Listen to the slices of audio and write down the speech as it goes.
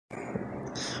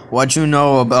What you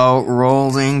know about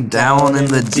rolling down in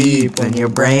the deep and your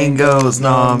brain goes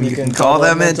numb? You can call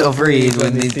that mental freeze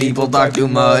when these people talk too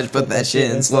much. Put that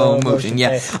shit in slow motion.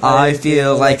 Yeah, I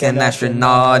feel like an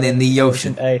astronaut in the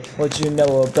ocean. Hey, what you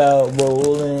know about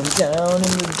rolling down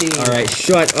in the deep? Alright,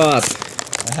 shut up.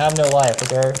 I have no life,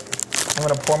 okay? I'm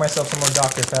gonna pour myself some more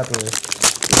Dr. Pepper.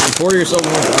 Pour yourself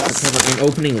more Dr. Pepper and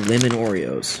opening lemon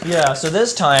Oreos. Yeah, so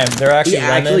this time they're actually We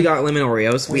actually got lemon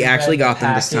Oreos. We actually got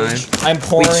them this time. I'm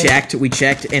pouring. We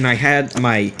checked, and I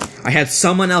had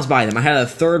someone else buy them. I had a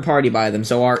third party buy them,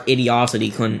 so our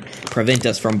idiocy couldn't prevent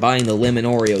us from buying the lemon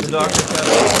Oreos. Dr.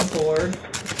 Pepper poured.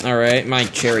 Alright, my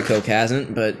cherry Coke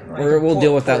hasn't, but we'll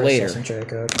deal with that later.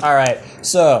 Alright,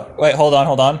 so, wait, hold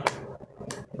on.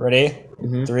 Ready?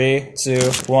 3, 2,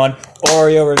 1.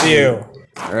 Oreo review.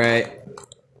 Alright.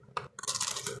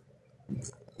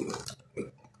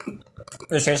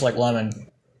 This tastes like lemon.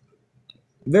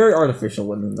 Very artificial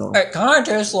lemon, though. It kind of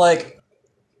tastes like...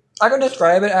 I can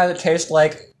describe it as it tastes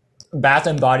like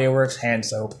Bath & Body Works hand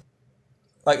soap.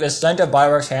 Like, the scent of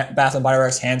Bath & Body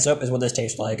Works hand soap is what this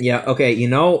tastes like. Yeah, okay, you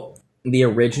know the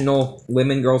original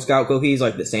lemon Girl Scout cookies,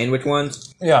 like the sandwich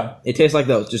ones? Yeah. It tastes like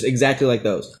those, just exactly like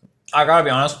those. I gotta be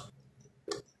honest.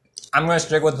 I'm gonna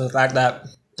stick with the fact that...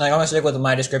 Like, I'm gonna stick with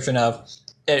my description of...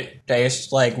 It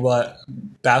tastes like what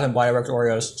Bath & Body Works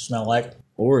Oreos smell like.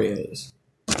 Oreos.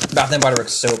 Bath & Body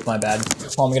Works soap, my bad.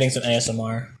 Oh, I'm getting some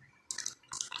ASMR.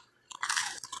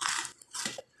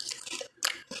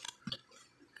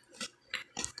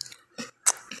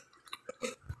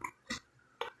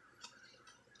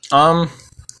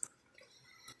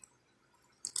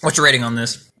 What's your rating on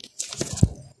this?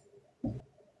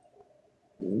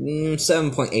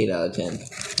 7.8 out of 10.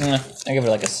 I give it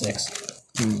like a 6.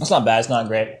 That's not bad, it's not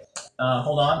great.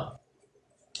 Hold on.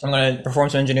 I'm gonna perform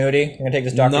some ingenuity. I'm gonna take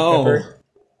this Dr. Pepper.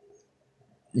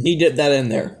 He dipped that in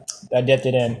there. I dipped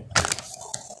it in.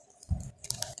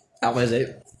 How was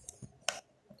it?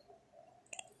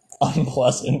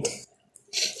 Unpleasant.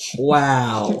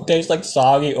 Wow. It tastes like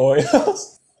soggy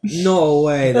Oreos. No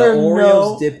way. The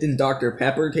Oreos dipped in Dr.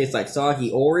 Pepper taste like soggy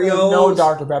Oreos? There's no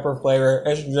Dr. Pepper flavor.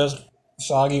 It's just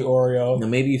soggy Oreo. Now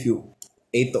maybe if you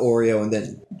ate the Oreo and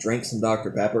then drank some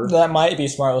Dr. Pepper. That might be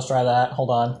smart. Let's try that.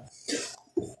 Hold on.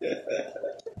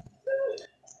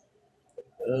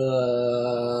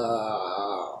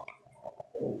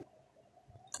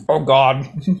 Oh god.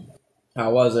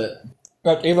 How was it?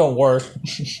 That's even worse.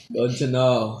 Good to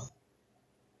know.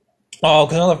 Oh,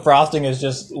 because now the frosting is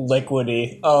just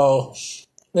liquidy. Oh,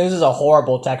 this is a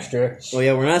horrible texture. Oh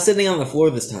yeah, we're not sitting on the floor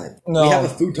this time. No. We have a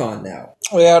futon now.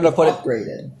 We had to put it...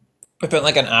 Upgraded. We spent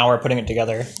like an hour putting it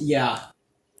together. Yeah.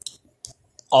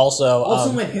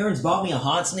 Also, my parents bought me a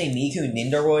Hatsune Miku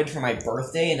Nindoroid for my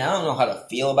birthday, and I don't know how to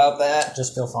feel about that.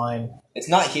 Just feel fine. It's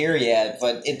not here yet,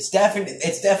 but it's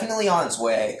definitely on its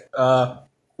way.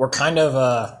 We're kind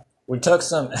of, we took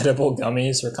some edible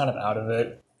gummies. We're kind of out of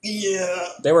it. Yeah.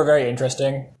 They were very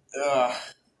interesting.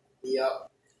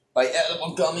 Yep. By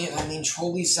edible gummies, I mean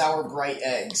truly sour bright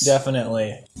eggs.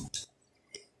 Definitely.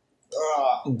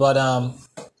 But,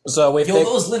 so we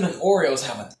those lemon Oreos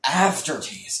have an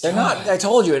aftertaste. They're not. I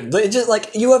told you. It's just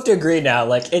like you have to agree now.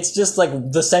 Like it's just like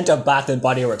the scent of Bath &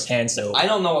 Body Works hand soap. I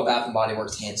don't know what Bath & Body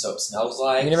Works hand soap smells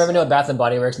like. You never been to a Bath &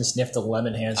 Body Works and sniff the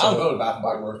lemon hand soap? I don't go to Bath &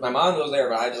 Body Works. My mom goes there,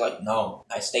 but I just like no.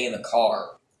 I stay in the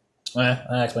car.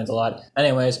 That explains a lot.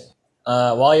 Anyways,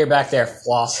 while you're back there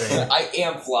flossing, I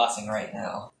am flossing right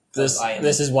now. This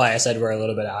is why I said we're a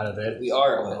little bit out of it. We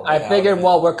are a little bit I figured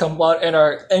while we're in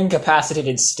our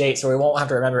incapacitated state, so we won't have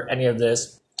to remember any of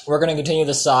this, we're going to continue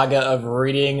the saga of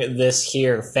reading this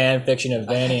here fan fiction of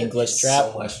Vanny and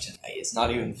glitchtrap. So much tonight. It's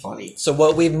not even funny. So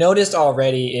what we've noticed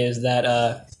already is that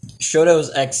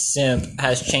Shoto's ex-simp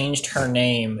has changed her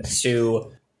name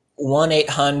to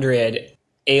 1-800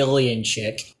 Alien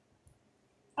Chick.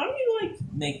 How do you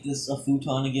make this a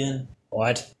futon again?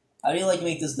 What? How do you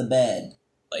make this the bed?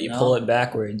 You pull it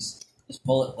backwards. Just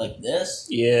pull it like this?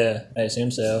 Yeah, I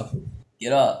assume so.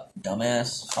 Get up,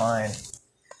 dumbass. Fine.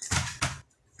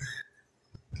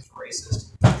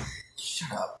 Racist.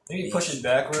 Shut up. Maybe push it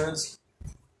backwards.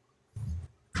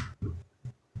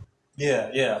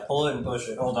 Yeah. Pull it and push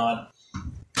it. Hold on.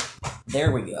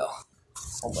 There we go.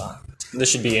 Hold on. This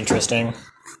should be interesting.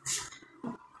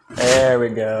 There we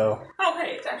go. Oh,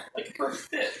 hey, it's actually a perfect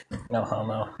fit. No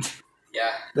homo.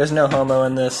 Yeah. There's no homo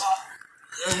in this.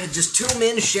 Just two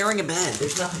men sharing a bed.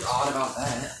 There's nothing odd about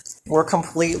that. We're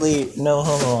completely no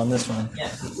homo on this one. Yeah,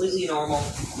 completely normal.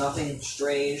 Nothing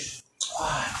strange.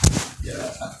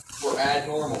 Yeah. We're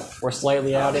abnormal. We're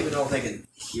slightly out of it. I don't even know if they can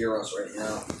hear us right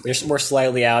now. We're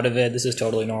slightly out of it. This is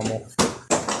totally normal.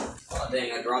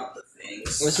 dang, I dropped the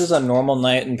things. This is a normal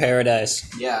night in paradise.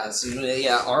 Yeah,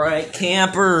 alright,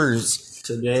 campers.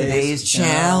 Today's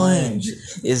challenge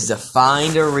is to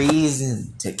find a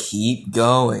reason to keep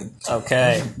going.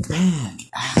 Okay. Back,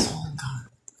 asshole.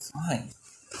 Fine.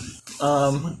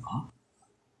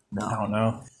 No. I don't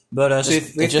know. But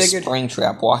we just figured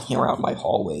Springtrap walking around my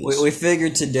hallways. we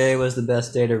figured today was the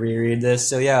best day to reread this.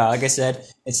 So yeah, like I said,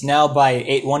 it's now by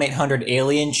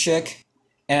 1-800-ALIEN chick,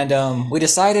 and we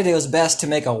decided it was best to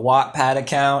make a Wattpad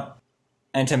account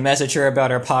and to message her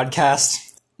about our podcast.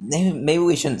 Maybe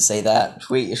we shouldn't say that.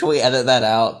 Should we edit that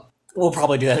out? We'll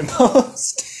probably do that in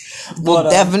post. We'll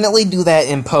definitely do that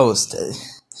in post.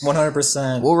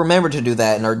 100%. We'll remember to do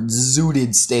that in our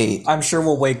zooted state. I'm sure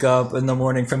we'll wake up in the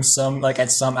morning from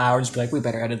at some hour and just be like, we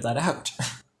better edit that out.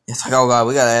 It's like, oh god,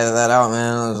 we gotta edit that out,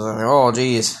 man. It's like, oh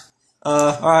jeez.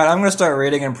 Alright, I'm gonna start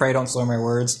reading and pray don't slur my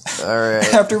words.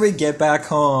 Alright. After we get back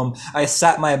home, I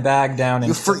sat my bag down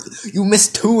and... You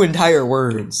missed 2 entire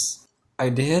words. I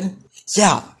did?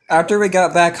 Yeah. After we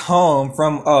got back home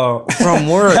from work.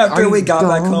 After we got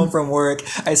back home from work,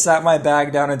 I sat my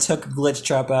bag down and took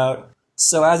glitchtrap out.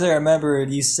 So as I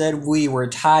remembered, you said we were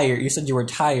tired. You said you were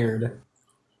tired.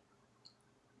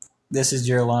 This is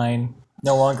your line.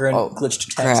 No longer in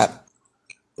glitched text. Crap.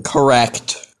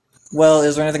 Correct. Well,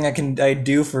 is there anything I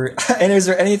do for... and is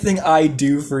there anything I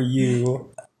do for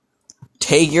you?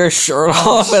 Take your shirt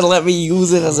off and let me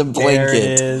use it as a blanket. There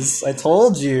it is. I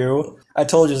told you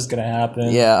this is gonna happen.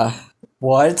 Yeah.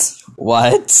 What?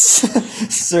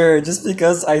 Sir, just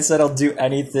because I said I'll do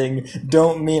anything,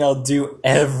 don't mean I'll do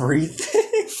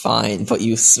everything. Fine, but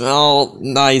you smell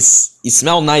nice. You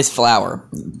smell nice flour.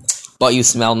 But you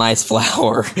smell nice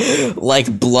flour.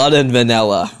 Like blood and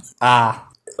vanilla. So I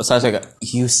was like,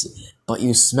 but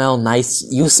you smell nice.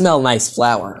 You smell nice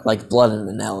flour. Like blood and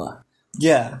vanilla.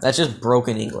 Yeah. That's just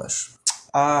broken English.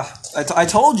 I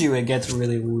told you it gets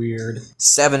really weird.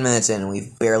 7 minutes in and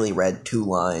we've barely read 2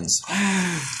 lines.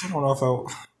 I don't know if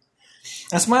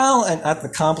I smile at the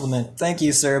compliment. Thank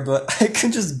you, sir, but I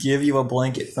could just give you a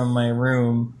blanket from my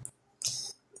room.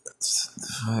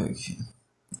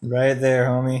 Right there,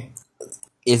 homie.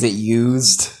 Is it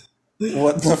used?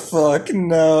 What the fuck?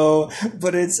 No,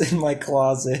 but it's in my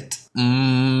closet.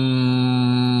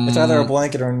 It's either a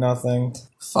blanket or nothing.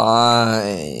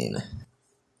 Fine.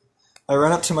 I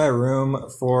run up to my room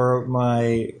for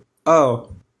my...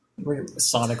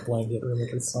 Sonic blanket. We're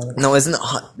making Sonic. No, isn't it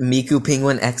Miku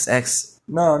Penguin XX?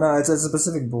 No, it's a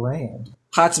specific brand.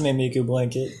 Hatsume Miku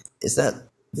blanket. Is that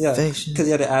fiction? Because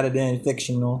you had to add it in.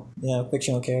 Fictional. Yeah,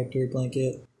 fictional character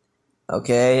blanket.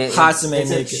 Okay. Hatsume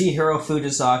Miku. It's a Chihiro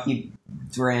Fujisaki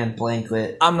brand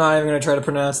blanket. I'm not even going to try to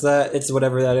pronounce that. It's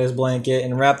whatever that is blanket.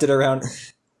 And wrapped it around...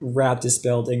 Wrapped is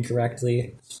spelled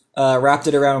incorrectly. Wrapped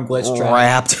it around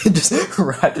glitchtrap.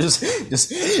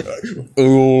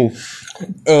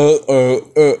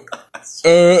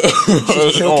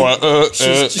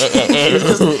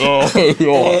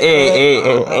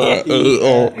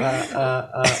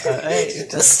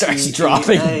 Just starts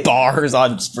dropping bars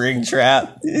on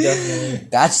Springtrap.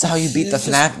 That's how you beat the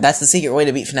FNAF. That's the secret way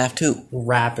to beat FNAF 2.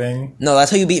 Rapping. No, that's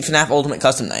how you beat FNAF Ultimate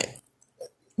Custom Night.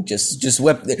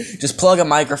 Just plug a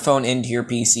microphone into your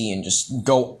PC and just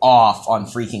go off on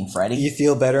freaking Freddy. You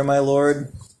feel better, my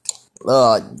lord?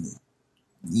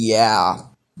 Yeah.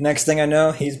 Next thing I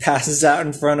know, he passes out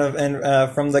in front of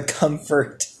from the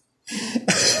comfort.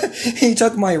 He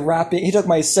took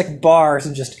my sick bars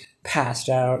and just passed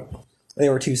out. They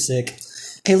were too sick.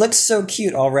 He looked so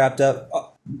cute, all wrapped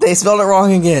up. They spelled it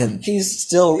wrong again.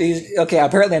 He's okay.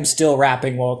 Apparently, I'm still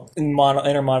rapping while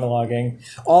inner monologuing,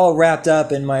 all wrapped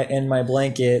up in my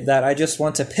blanket. That I just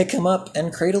want to pick him up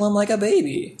and cradle him like a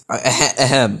baby.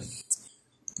 Ahem.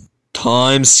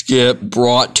 Time skip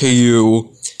brought to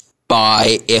you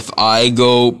by If I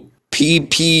Go Pee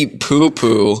Pee Poo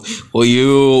Poo, will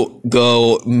you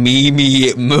go Me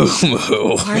Me Moo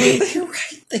Moo? Why did they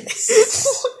write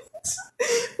this?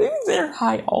 Maybe they're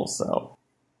high also.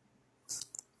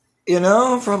 You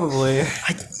know, probably.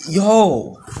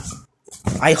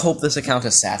 I hope this account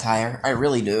is satire. I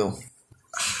really do.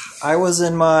 I was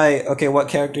in my... Okay, what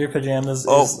character pajamas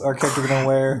is our character gonna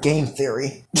wear? Game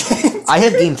Theory. I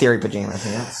have Game Theory pajama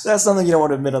pants. That's something you don't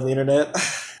want to admit on the internet.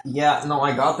 Yeah, no,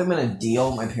 I got them in a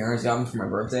deal. My parents got them for my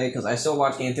birthday, because I still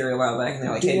watched Game Theory a while back, and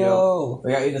they're like, hey, Joe,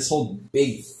 we got you this whole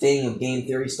big thing of Game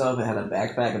Theory stuff. It had a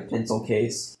backpack, a pencil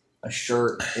case, a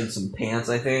shirt, and some pants,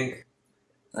 I think.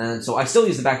 And so I still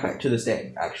use the backpack to this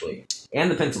day, actually.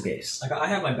 And the pencil case. I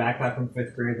have my backpack from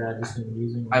 5th grade that I've just been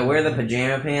using. I wear the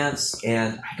pajama pants,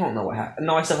 and I don't know what happened.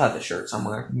 No, I still have the shirt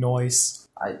somewhere. Noise.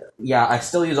 I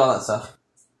still use all that stuff.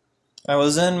 I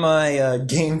was in my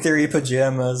game theory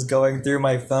pajamas going through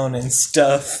my phone and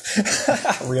stuff.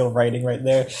 Real writing right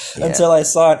there. Yeah. Until I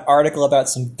saw an article about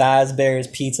some Fazbear's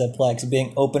Pizzaplex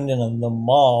being opened in the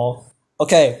mall.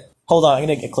 Okay, hold on. I'm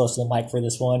going to get close to the mic for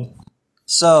this one.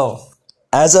 So,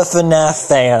 as a FNAF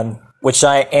fan, which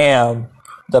I am,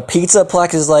 the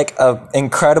Pizzaplex is like an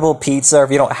incredible pizza.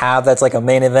 If you don't have that's like a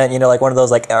main event, you know, like one of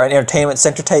those like entertainment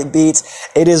center type beats.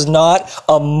 It is not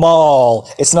a mall.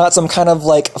 It's not some kind of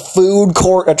like food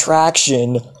court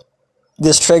attraction.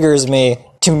 This triggers me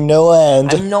to no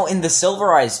end. I know in the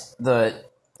Silver Eyes, the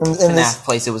FNAF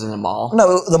place, it was in the mall.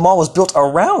 No, the mall was built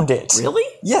around it. Really?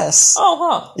 Yes. Oh,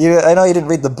 huh. I know you didn't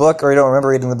read the book, or you don't remember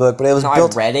reading the book, but it was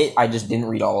built... I read it, I just didn't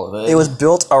read all of it. It was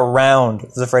built around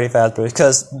the Freddy Fazbear,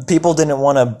 because people didn't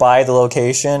want to buy the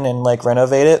location and, like,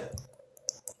 renovate it.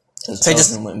 They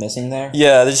just went missing there?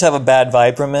 Yeah, they just have a bad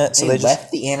vibe from it, so they just... left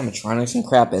the animatronics and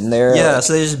crap in there? Yeah,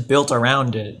 so they just built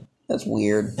around it. That's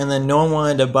weird. And then no one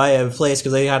wanted to buy a place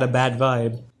because they had a bad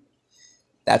vibe.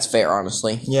 That's fair,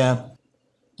 honestly. Yeah.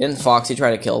 Didn't Foxy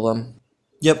try to kill them?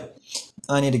 Yep.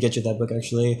 I need to get you that book,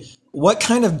 actually. What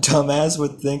kind of dumbass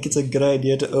would think it's a good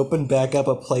idea to open back up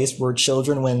a place where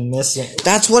children went missing?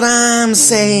 That's what I'm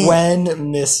saying!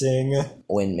 When missing.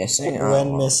 When missing?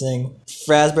 When missing.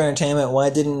 Fazbear Entertainment, why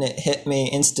didn't it hit me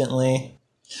instantly?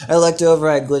 I looked over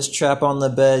at Glitchtrap on the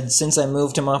bed since I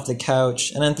moved him off the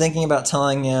couch, and I'm thinking about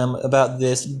telling him about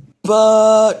this,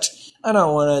 but... I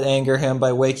don't want to anger him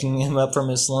by waking him up from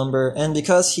his slumber, and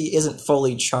because he isn't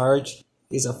fully charged,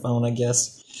 he's a phone, I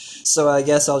guess, so I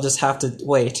guess I'll just have to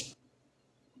wait.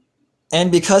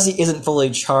 And because he isn't fully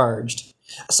charged,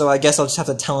 so I guess I'll just have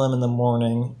to tell him in the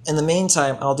morning. In the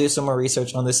meantime, I'll do some more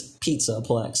research on this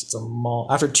Pizzaplex. It's a mall.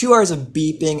 After 2 hours of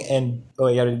beeping and... Oh,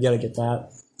 you gotta get that.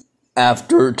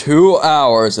 After 2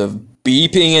 hours of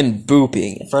beeping and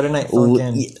booping. Friday Night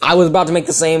Funkin'. I was about to make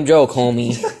the same joke,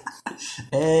 homie.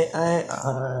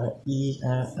 D.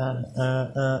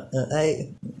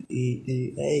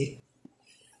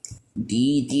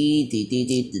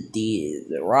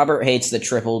 Robert hates the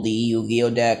Triple D Yu-Gi-Oh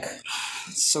deck.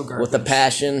 It's so garbage. With a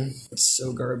passion. It's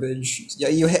so garbage.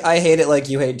 Yeah, I hate it like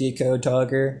you hate Decode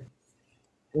Talker.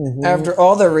 Mm-hmm. After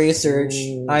all the research,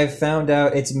 I found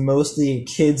out it's mostly a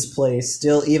kid's place.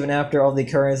 Still, even after all the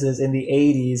occurrences in the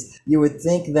 80s, you would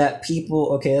think that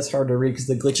people... Okay, that's hard to read because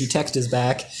the glitchy text is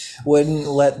back. Wouldn't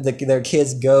let their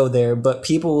kids go there, but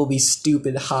people will be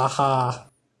stupid. Ha ha.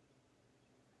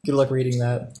 Good luck reading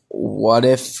that. What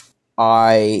if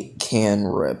I can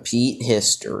repeat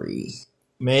history?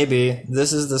 Maybe.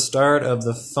 This is the start of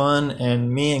the fun, and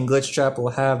me and Glitchtrap will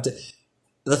have to...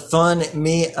 The fun,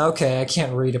 me... Okay, I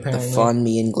can't read, apparently. The fun,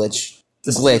 me, and Glitch.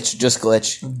 Just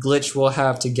Glitch. Glitch will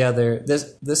have together.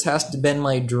 This has to been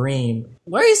my dream.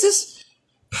 Why is this...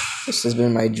 This has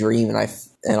been my dream, and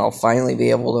I'll finally be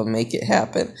able to make it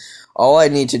happen. All I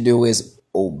need to do is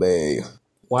obey.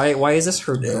 Why is this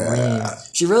her dream?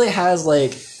 She really has,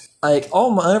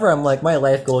 whenever I'm like, my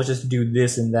life goal is just to do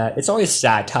this and that. It's always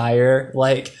satire,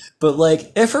 but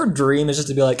if her dream is just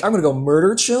to be like, I'm gonna go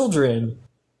murder children...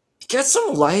 Get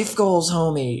some life goals,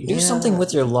 homie. Do something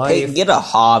with your life. Hey, get a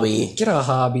hobby. Get a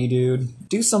hobby, dude.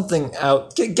 Do something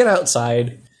out. Get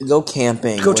outside. Go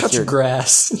camping. Go touch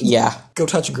grass. Yeah. Go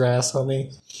touch grass,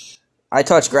 homie. I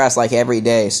touch grass like every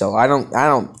day, so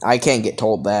I can't get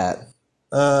told that.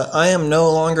 I am no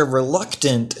longer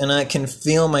reluctant, and I can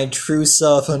feel my true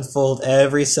self unfold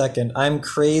every second. I'm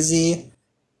crazy.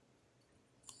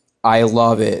 I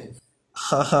love it.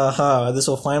 Ha ha ha, this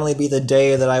will finally be the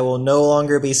day that I will no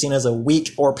longer be seen as a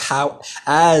weak or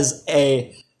as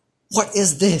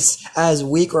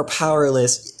weak or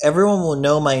powerless. Everyone will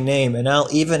know my name, and I'll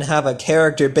even have a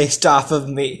character based off of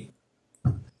me.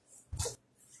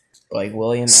 Like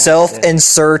William Afton.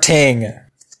 Self-inserting.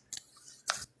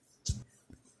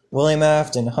 William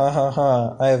Afton, ha ha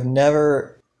ha.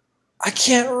 I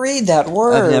can't read that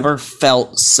word. I've never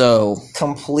felt so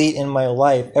complete in my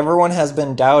life. Everyone has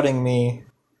been doubting me,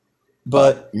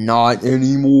 but not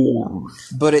anymore.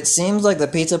 But it seems like the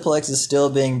Pizzaplex is still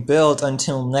being built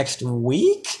until next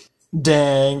week?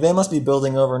 Dang, they must be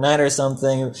building overnight or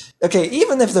something. Okay,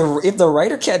 even if the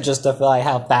writer can't justify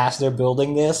how fast they're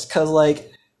building this, because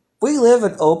we live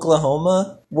in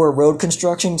Oklahoma, where road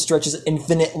construction stretches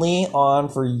infinitely on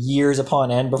for years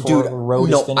upon end before the road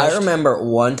is finished. I remember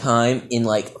one time in,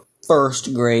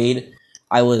 first grade,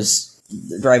 I was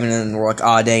driving in and we're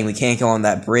like, dang, we can't go on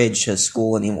that bridge to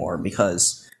school anymore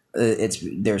because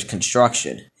there's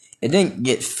construction. It didn't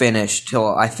get finished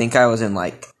till I think I was in,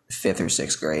 5th or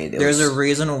 6th grade. There's a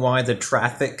reason why the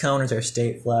traffic cone is our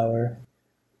state flower.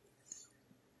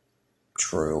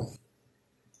 True.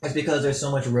 It's because there's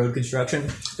so much road construction.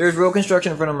 There's road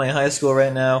construction in front of my high school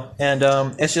right now, and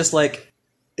it's just like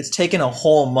it's taken a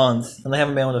whole month, and they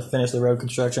haven't been able to finish the road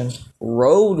construction.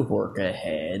 Road work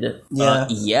ahead. Yeah.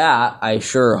 Yeah, I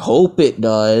sure hope it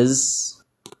does.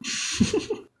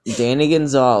 Danny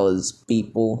Gonzalez,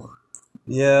 people.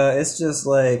 Yeah, it's just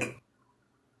like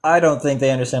I don't think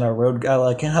they understand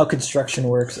how construction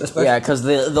works. Especially Yeah, because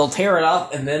they'll tear it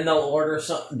up and then they'll order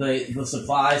the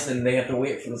supplies, and they have to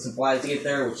wait for the supplies to get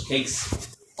there, which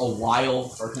takes a while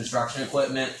for construction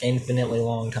equipment. infinitely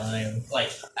long time.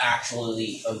 Like,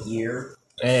 actually a year.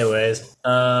 Anyways,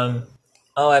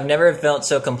 I've never felt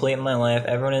so complete in my life.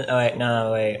 Everyone is. Oh wait,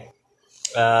 no, wait.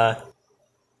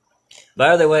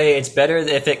 By the way, it's better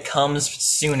if it comes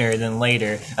sooner than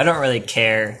later. I don't really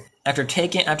care. After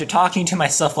talking to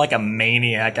myself like a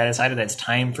maniac, I decided it's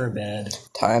time for bed.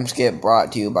 Times get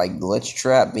brought to you by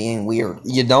Glitchtrap being weird.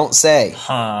 You don't say.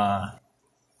 Huh.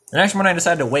 The next morning, I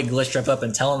decided to wake Glitchtrap up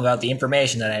and tell him about the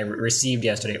information that I received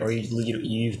yesterday, or you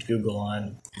used Google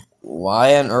on.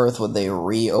 Why on earth would they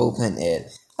reopen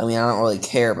it? I mean, I don't really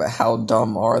care, but how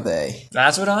dumb are they?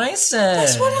 That's what I said.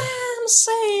 That's what I'm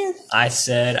saying. I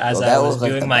said as I was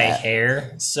doing my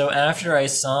hair. So after I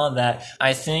saw that, I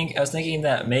was thinking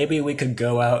that maybe we could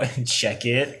go out and check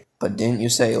it. But didn't you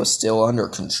say it was still under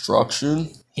construction?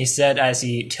 He said as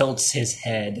he tilts his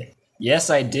head.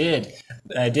 Yes, I did.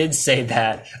 I did say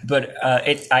that, but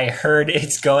I heard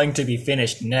it's going to be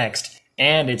finished next,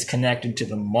 and it's connected to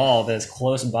the mall that's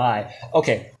close by.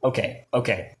 Okay,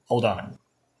 hold on.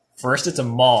 First it's a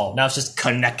mall, now it's just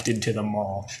connected to the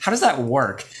mall. How does that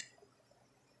work?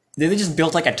 Did they just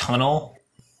build like a tunnel?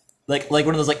 Like one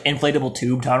of those like inflatable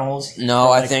tube tunnels?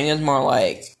 No, I think it's more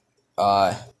like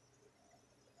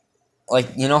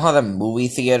you know how the movie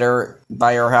theater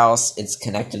by your house, it's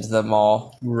connected to the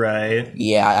mall? Right.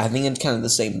 Yeah, I think it's kind of the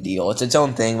same deal. It's its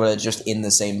own thing, but it's just in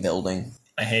the same building.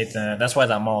 I hate that. That's why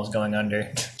that mall is going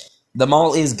under. The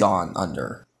mall is gone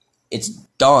under. It's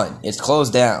done. It's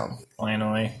closed down.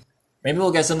 Finally. Maybe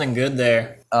we'll get something good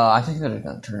there. I think they're going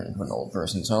to turn it into an old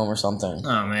person's home or something.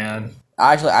 Oh, man.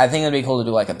 Actually, I think it'd be cool to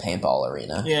do like a paintball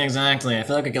arena. Yeah, exactly. I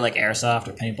feel like I could get like airsoft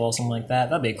or paintball, something like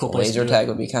that. That'd be a cool place Laser to do tag it.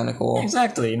 would be kind of cool.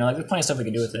 Exactly. You know, like, there's plenty of stuff we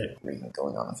could do with it. What are you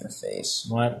going on with your face?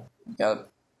 What? Got.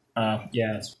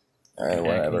 Yeah, it's Alright,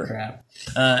 whatever. crap.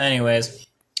 Anyways,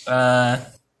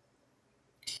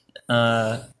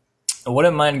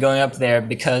 wouldn't mind going up there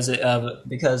because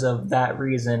of that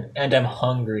reason, and I'm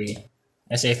hungry.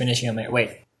 I say finishing up my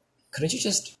wait. Couldn't you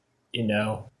just,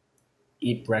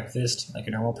 eat breakfast like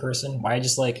a normal person? Why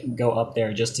just like go up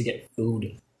there just to get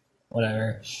food?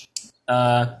 Whatever.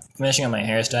 Finishing up my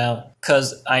hairstyle,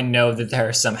 because I know that there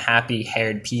are some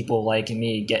happy-haired people like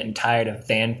me getting tired of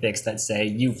fanfics that say,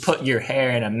 you put your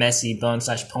hair in a messy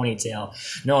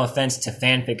bun/ponytail. No offense to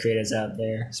fanfic creators out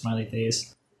there. Smiley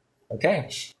face. Okay.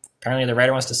 Apparently the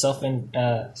writer wants to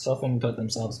self-input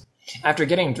themselves. After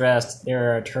getting dressed,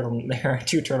 there are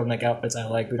two turtleneck outfits I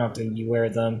like. We don't have to wear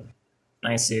them.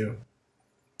 Nice you.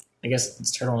 I guess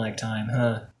it's turtleneck time,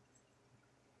 huh?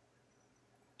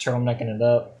 Turtlenecking it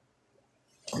up.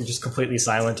 You're just completely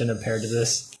silent and impaired to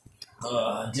this.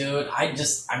 Dude, I'm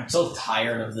so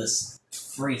tired of this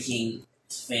freaking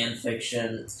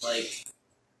fanfiction. Like,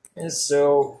 It's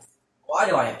so... why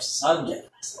do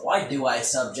I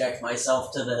subject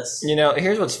myself to this?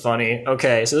 Here's what's funny.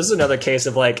 Okay, so this is another case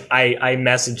of like I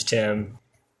messaged him.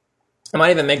 I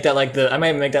might even make that like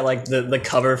the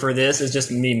cover for this is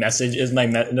just me the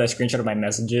screenshot of my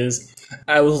messages.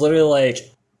 I was literally like,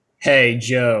 "Hey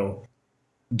Joe,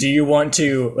 do you want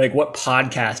to what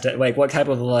podcast what type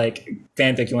of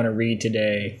fanfic you want to read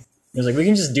today?" He was like, "We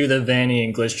can just do the Vanny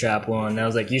and glitchtrap one." And I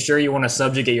was like, "You sure you want to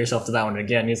subjugate yourself to that one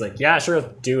again?" And he's like, "Yeah, sure,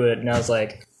 do it." And I was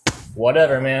like,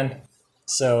 "Whatever, man."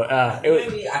 So I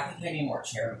think I need more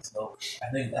cherry coke. I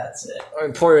think that's it.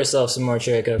 pour yourself some more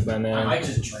cherry coke, my man. I might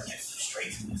just drink it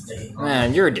straight from the thing.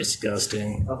 Man, you're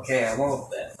disgusting. Okay, I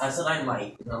won't then. I said I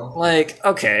might,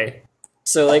 okay.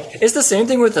 So, it's the same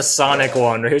thing with the Sonic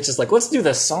one, where it's just like, let's do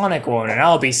the Sonic one, and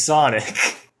I'll be Sonic.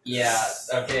 Yeah,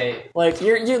 okay.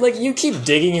 You keep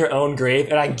digging your own grave,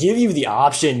 and I give you the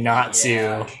option not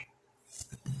to.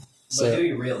 So, but do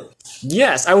you really?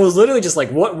 Yes, I was literally just like,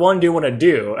 what one do you want to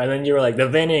do? And then you were like, the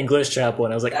Vanny and Glitchtrap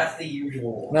one. I was like, that's the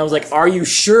usual one. And I was like, are you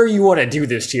sure you want to do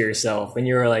this to yourself? And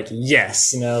you were like,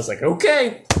 yes. And I was like,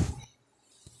 okay.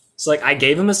 So, I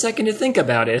gave him a second to think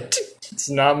about it. It's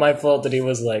not my fault that he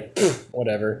was like,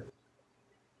 whatever.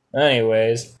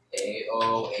 Anyways.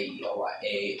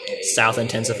 South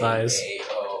intensifies.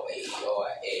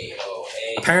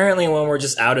 Apparently, when we're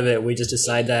just out of it, we just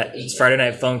decide that Friday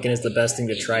Night Funkin' is the best thing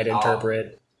to try to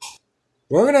interpret.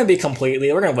 We're gonna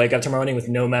wake up tomorrow morning with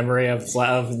no memory of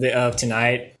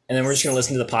tonight, and then we're just gonna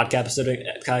listen to the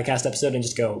podcast episode and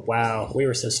just go, "Wow, we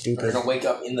were so stupid." We're gonna wake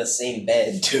up in the same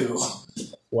bed too.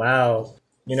 Wow,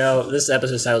 you know, this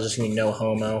episode's title is just gonna be "No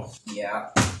Homo."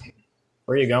 Yeah.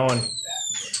 Where are you going?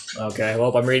 Okay,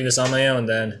 well, I'm reading this on my own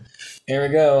then. Here we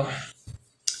go.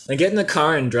 I get in the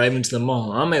car and drive into the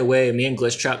mall. On my way, me and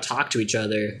Glitchtrap talk to each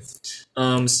other.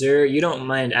 Sir, you don't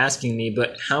mind asking me,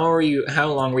 but how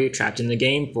long were you trapped in the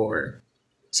game for?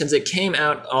 Since it came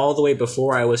out all the way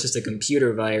before I was just a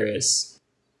computer virus.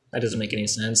 That doesn't make any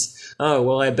sense. Oh,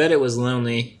 well, I bet it was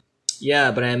lonely.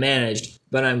 Yeah, but I managed.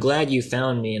 But I'm glad you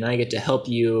found me, and I get to help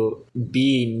you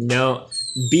be no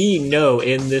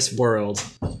in this world.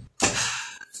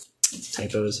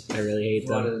 Typos. I really hate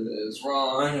them. What is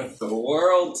wrong with the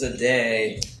world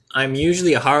today? I'm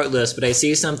usually heartless, but I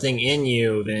see something in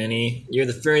you, Vanny. You're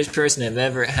the first person I've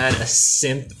ever had a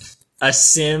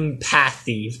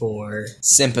sympathy for.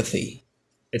 Sympathy.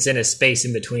 It's in a space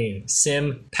in between.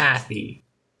 Sympathy.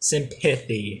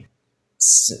 Sympathy.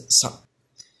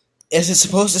 Is it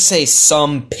supposed to say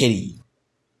some pity?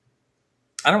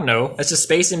 I don't know. It's a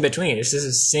space in between. It's just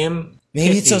a sim.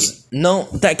 Maybe it's just... No,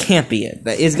 that can't be it.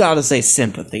 It's got to say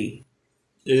sympathy.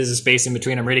 It is a space in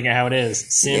between. I'm reading it how it is.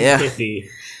 Sympathy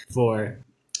for...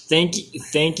 Thank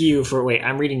you for... Wait,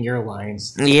 I'm reading your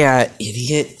lines. Yeah,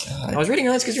 idiot. God. I was reading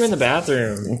your lines because you're in the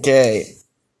bathroom. Okay.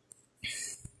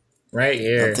 Right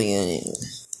here. Nothing.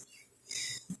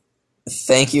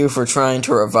 Thank you for trying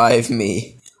to revive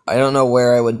me. I don't know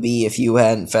where I would be if you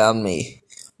hadn't found me.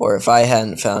 Or if I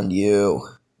hadn't found you.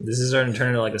 This is starting to turn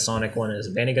into like the Sonic one. Is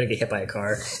Vanny gonna get hit by a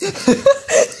car?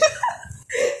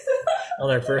 On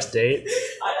their first date?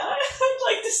 I'd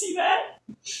like to see that.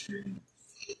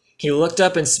 He looked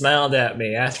up and smiled at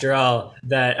me. After all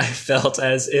that, I felt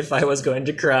as if I was going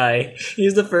to cry.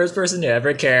 He's the first person to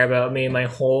ever care about me in my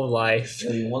whole life.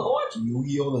 Hey, you want to watch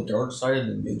Yu-Gi-Oh! The Dark Side of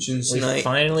Dimensions tonight? We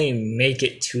finally make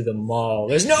it to the mall.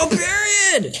 There's no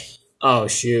period! Oh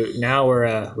shoot, now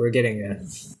we're getting it.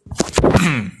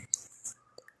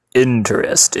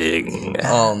 Interesting.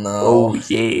 Oh no. Oh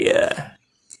yeah.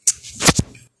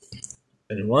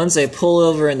 And once I pull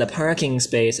over in the parking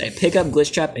space, I pick up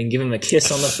Glitchtrap and give him a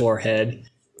kiss on the forehead.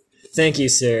 Thank you,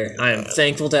 sir. I am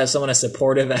thankful to have someone as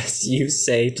supportive as you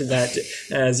say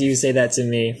that to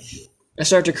me. I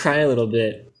start to cry a little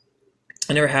bit.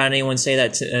 I never had anyone say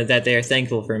that they are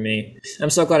thankful for me. I'm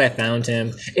so glad I found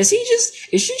him. Is she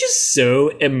just so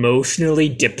emotionally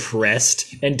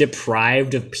depressed and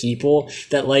deprived of people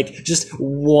that like just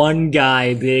one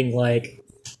guy being like,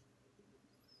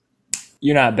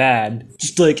 you're not bad,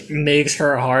 just like makes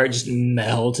her heart just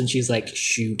melt and she's like,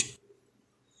 shoot.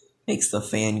 Makes the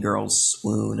fangirls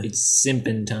swoon. It's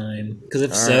simping time. Because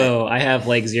if so, I have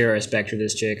like zero respect for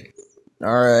this chick.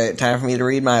 Alright, time for me to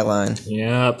read my line.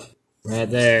 Yep. Right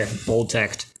there. Bold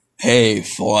text. Hey,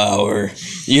 Flower.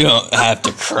 You don't have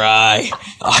to cry.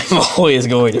 I'm always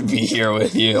going to be here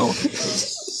with you.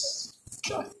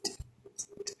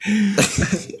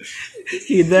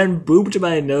 He then booped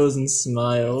my nose and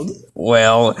smiled.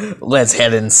 Well, let's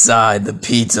head inside the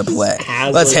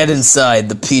Pizzaplex. Let's head inside.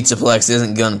 The Pizzaplex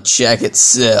isn't gonna check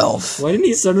itself. Why didn't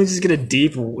he suddenly just get a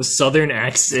deep southern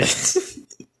accent?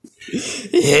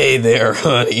 Hey there,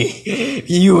 honey.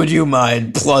 Would you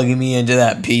mind plugging me into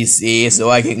that PC so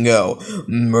I can go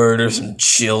murder some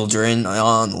children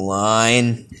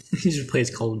online? He just plays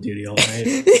Call of Duty all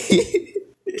night.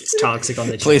 It's toxic on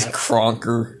the chat. Plays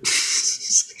Cronker.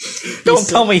 Don't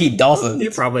tell me he doesn't. He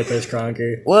probably plays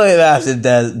Cronker. William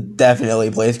Afton definitely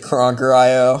plays Cronker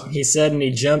IO. He said, and he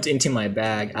jumped into my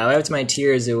bag. I wiped my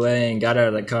tears away and got out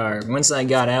of the car. Once I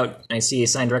got out, I see a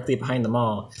sign directly behind the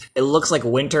mall. It looks like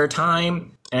winter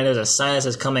time, and there's a sign that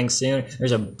says coming soon.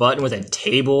 There's a button with a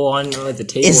table on with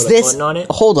a button on it.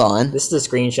 Hold on. This is a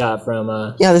screenshot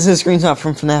from Yeah, this is a screenshot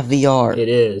from FNAF VR. It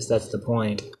is, that's the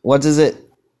point. What is it?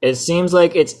 It seems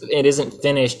like it isn't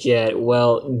finished yet.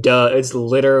 Well, duh, it's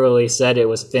literally said it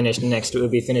was finished it would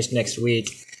be finished next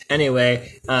week.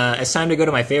 Anyway, it's time to go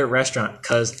to my favorite restaurant,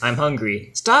 cause I'm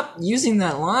hungry. Stop using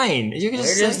that line.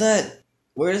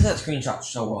 Where does that screenshot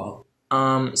show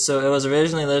up? So it was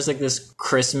originally, there's like this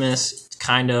Christmas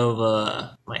kind of,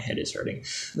 my head is hurting.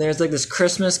 There's like this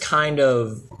Christmas kind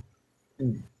of,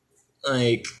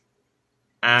 like,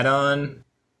 add-on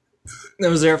that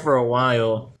was there for a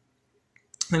while.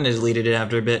 I think they deleted it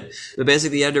after a bit. But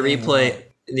basically, you had to replay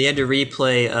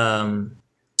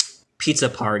Pizza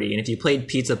Party. And if you played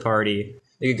Pizza Party,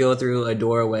 you could go through a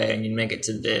doorway and you'd make it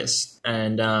to this.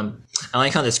 And I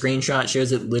like how the screenshot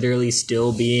shows it literally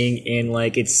still being in,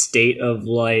 like, its state of,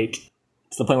 like,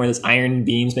 to the point where there's iron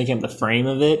beams making up the frame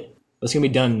of it. It's gonna be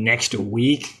done next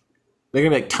week. They're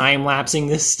gonna be like time-lapsing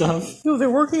this stuff. No, they're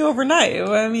working overnight.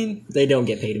 I mean, They don't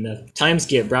get paid enough. Times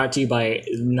get brought to you by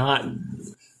not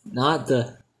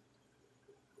the...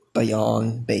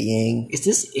 Bayang. Is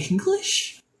this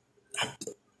English?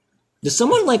 Does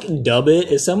someone like dub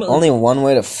it? Is someone... Only one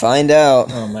way to find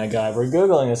out. Oh my god, we're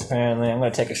Googling this apparently. I'm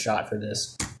gonna take a shot for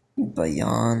this.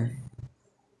 Bayan.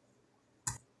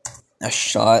 A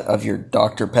shot of your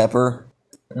Dr. Pepper.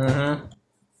 Mm-hmm.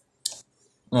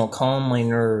 Oh, calm my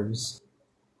nerves.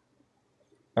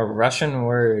 A Russian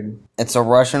word. It's a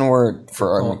Russian word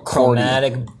for an accordion.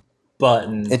 Chromatic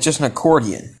button. It's just an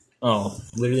accordion. Oh,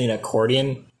 literally an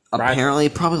accordion? Apparently,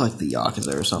 probably like the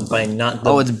Yakuza or something. By not the...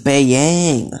 Oh, it's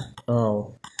Bayang.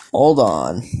 Oh. Hold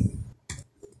on.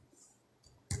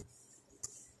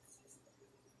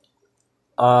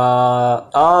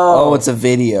 Oh, it's a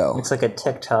video. Looks like a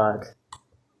TikTok.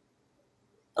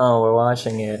 Oh, we're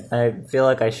watching it. I feel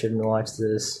like I shouldn't watch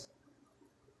this.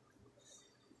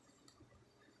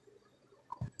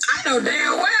 I know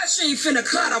damn well she ain't finna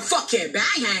cut a fucking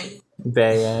bang.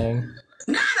 Bang.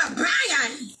 Not a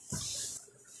bang.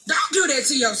 Don't do that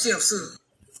to yourself, son.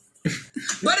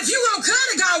 But if you gonna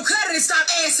cut it and stop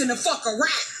asking to fuck around.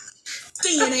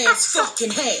 Thin ass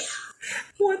fucking hair.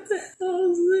 What the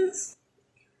hell is this?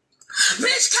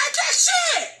 Bitch, cut that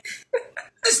shit!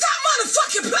 And stop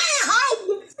motherfucking playing, hoe!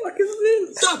 What the fuck is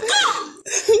this? The fuck?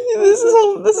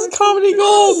 This is comedy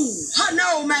gold. Her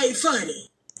nose made funny.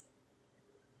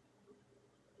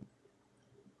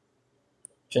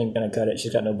 She ain't gonna cut it.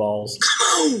 She's got no balls. Come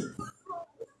on!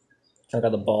 She don't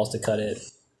got the balls to cut it.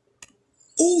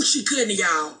 Ooh, she couldn't,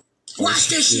 y'all. Watch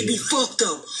this shit be fucked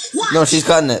up. Watch. No, she's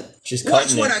cutting it. She's Watch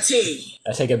cutting what it. I tell you.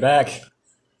 I take it back.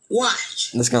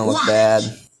 Watch. This is gonna look Watch. bad.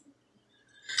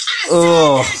 I said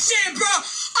Ugh. that shit, bro.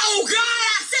 Oh, God,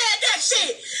 I said that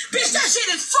shit. Bitch, that shit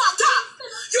is fucked up.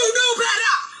 You knew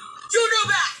better. You knew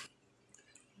better.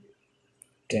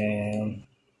 Damn.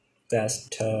 That's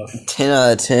tough. 10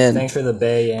 out of 10. Thanks for the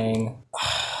Bae Yang.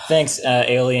 Thanks,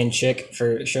 alien chick,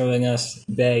 for showing us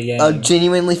Bae Yang. A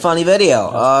genuinely funny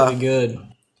video. That's pretty good.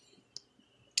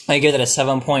 I give it a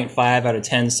 7.5 out of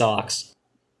 10 socks.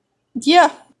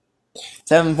 Yeah.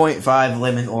 7.5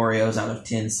 lemon Oreos out of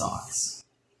 10 socks.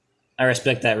 I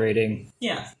respect that rating.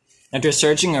 Yeah. After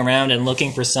searching around and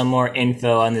looking for some more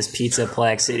info on this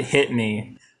Pizzaplex, it hit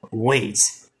me. Wait,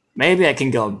 maybe I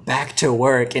can go back to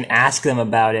work and ask them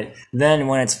about it. Then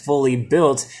when it's fully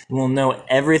built, we'll know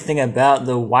everything about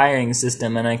the wiring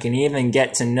system, and I can even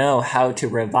get to know how to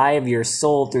revive your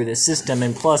soul through the system.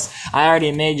 And plus, I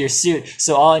already made your suit,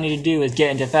 so all I need to do is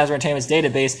get into Phasma Entertainment's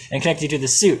database and connect you to the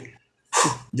suit.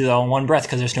 Do it all in one breath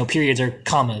because there's no periods or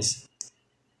commas.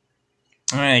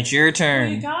 Alright, your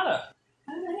turn. Gotta.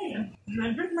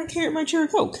 I drink my cherry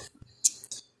Coke.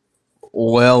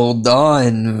 Well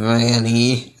done,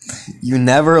 Vanny. You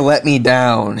never let me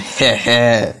down.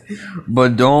 Heh.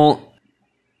 But don't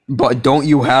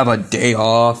you have a day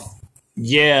off?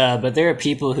 Yeah, but there are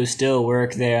people who still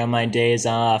work there on my days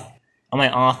off, on my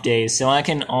off days, so I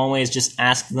can always just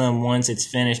ask them once it's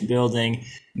finished building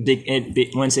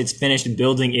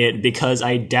it, because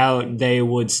I doubt they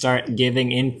would start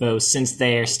giving info since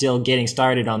they are still getting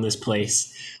started on this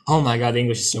place. Oh my god, the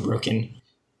English is so broken.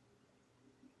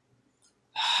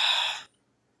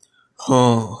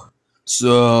 Huh.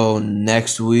 So,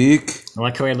 next week? I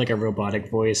like how he had like a robotic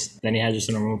voice, then he had just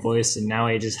a normal voice, and now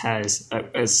he just has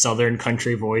a southern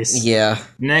country voice. Yeah.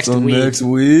 Next Next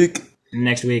week?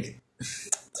 Next week.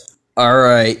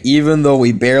 Alright, even though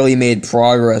we barely made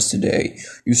progress today,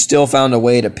 you still found a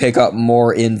way to pick up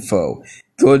more info.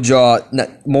 Good job.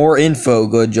 More info,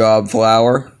 good job,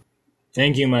 Flower.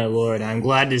 Thank you, my lord. I'm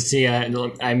glad to see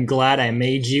I'm glad I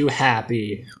made you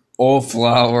happy. Oh,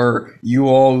 Flower, you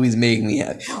always make me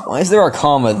happy. Why is there a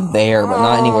comma there, but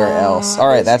not anywhere else?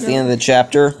 Alright, that's the end of the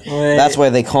chapter. Wait. That's why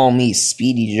they call me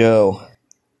Speedy Joe.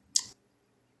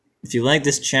 If you like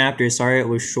this chapter, sorry it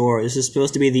was short. This is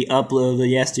supposed to be the upload of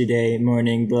yesterday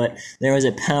morning, but there was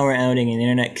a power outing and the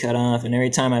internet cut off, and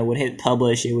every time I would hit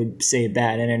publish, it would say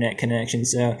bad internet connection,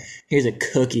 so here's a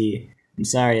cookie. I'm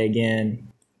sorry again,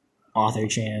 Author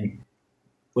Chan.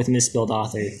 With misspelled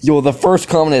author. Yo, the first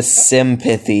comment is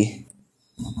sympathy.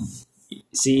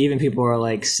 See, even people are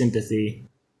like, sympathy.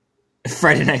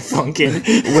 Friday Night Funkin'.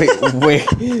 Wait.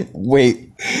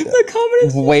 The comment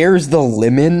is... Where's the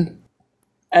lemon?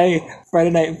 Hey, Friday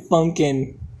Night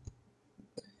Funkin'.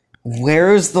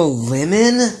 Where's the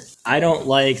lemon? I don't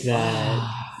like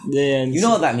that. Then You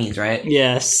know what that means, right?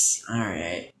 yes.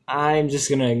 Alright. I'm just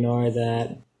gonna ignore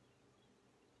that.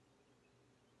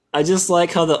 I just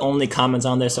like how the only comments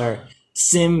on this are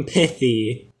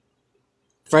sympathy,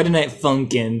 Friday Night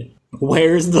Funkin',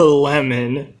 Where's the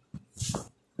lemon?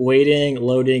 Waiting,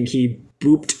 loading, he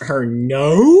booped her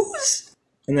nose?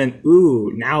 And then,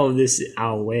 ooh, now this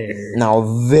I'll wear.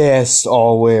 Now this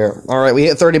I'll wear. Alright, we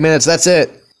hit 30 minutes, that's it.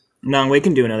 No, we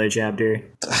can do another chapter.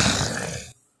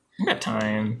 We got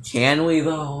time. Can we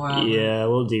though? Yeah,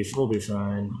 we'll be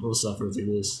fine. We'll suffer through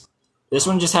this. This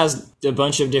one just has a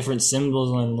bunch of different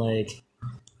symbols and like,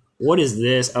 what is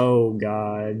this? Oh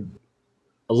god.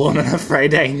 Alone on a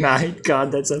Friday night.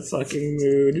 God, that's a fucking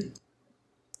mood.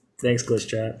 Thanks,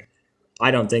 glitchtrap. I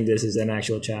don't think this is an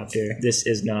actual chapter. This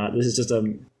is not. This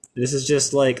is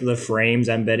just like the frames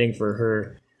I'm betting for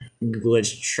her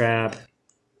glitchtrap.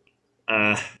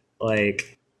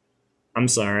 Like, I'm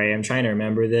sorry, I'm trying to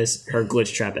remember this. Her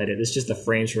glitchtrap edit. It's just the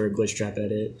frames for her glitchtrap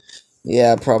edit.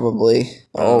 Yeah, probably.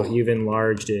 Oh, you've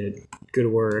enlarged it. Good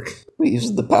work. We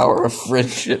used the power of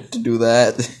friendship to do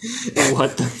that.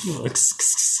 What the fuck?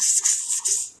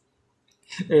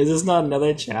 Is this not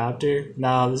another chapter?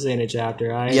 No, this ain't a chapter.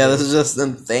 Yeah, this is just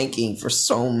them thanking for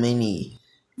so many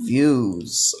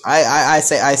views. I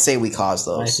say we caused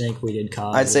those. I think we did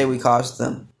cause I'd say we caused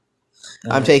them.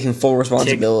 I'm taking full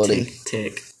responsibility.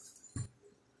 Tick.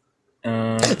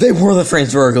 They were the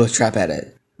frames for a glitch trap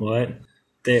edit. What?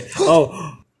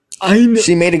 I know.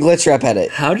 She made a glitch trap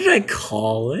edit. How did I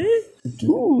call it?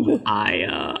 Dude.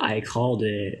 I called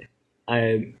it.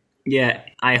 I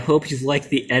hope you like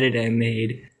the edit I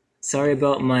made. Sorry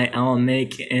about I'll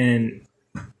make a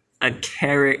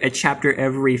chapter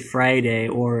every Friday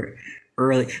or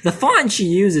early. The font she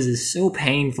uses is so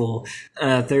painful.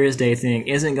 Thursday thing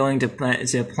isn't going to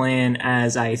plan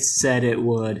as I said it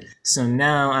would. So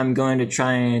now I'm going to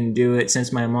try and do it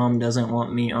since my mom doesn't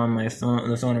want me on the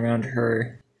phone around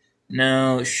her.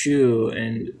 Now, shoo,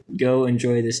 and go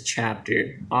enjoy this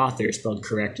chapter. Author spelled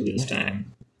correctly this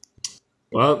time.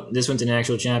 Well, this one's an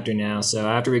actual chapter now, so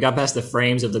after we got past the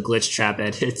frames of the glitch trap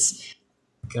edits...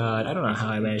 God, I don't know how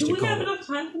I managed to call it. Do we have enough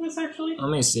time for this, actually?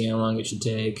 Let me see how long it should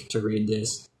take to read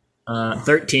this.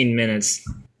 13 minutes.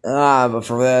 But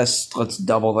for this, let's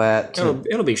double that.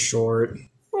 It'll be short.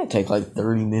 It'll take like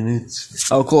 30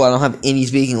 minutes. Oh, cool, I don't have any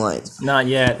speaking lines. Not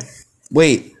yet.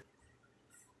 Wait.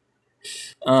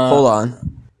 Hold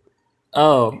on.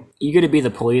 Oh, you get to be the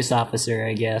police officer,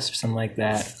 I guess, or something like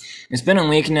that. It's been a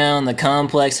week now, and the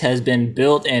complex has been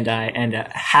built, and I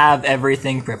have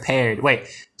everything prepared. Wait,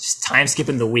 just time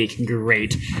skipping the week.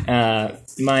 Great.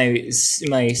 My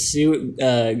suit,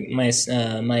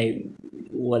 my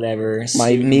whatever.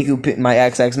 My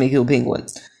XX Miku penguin.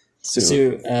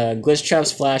 Suit, glitch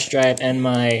traps, flash drive, and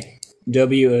my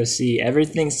WOC.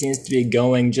 Everything seems to be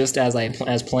going just as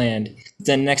planned.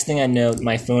 The next thing I know,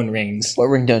 my phone rings. What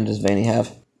ringtone does Vanny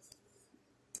have?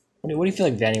 What do you feel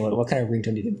like Vanny would? What kind of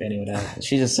ringtone do you think Vanny would have?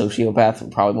 She's a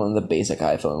sociopath, probably one of the basic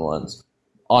iPhone ones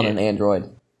on an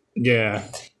Android. Yeah.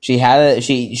 She had it.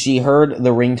 She heard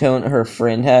the ringtone her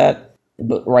friend had,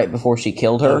 but right before she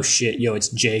killed her. Oh shit, yo, it's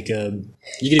Jacob.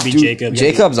 You gotta be Jacob.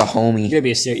 Jacob's a homie. You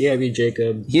gotta be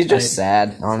Jacob. He's just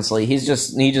sad, honestly. He's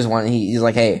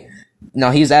like, hey,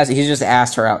 no, he's just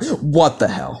asked her out. What the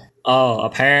hell? Oh,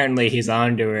 apparently he's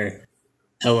on to her.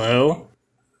 Hello?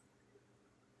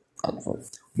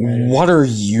 What are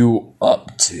you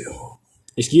up to?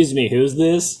 Excuse me, who's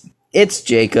this? It's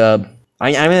Jacob.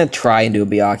 I'm gonna try and do a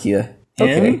Byakuya.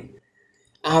 Okay.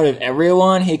 Out of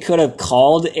everyone he could have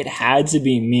called, it had to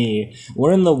be me.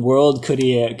 What in the world could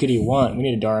he want? We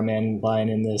need a Darman line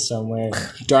in this somewhere.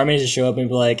 Darman needs to show up and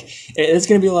be like, it's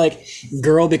gonna be like,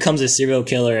 girl becomes a serial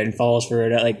killer and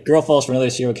girl falls for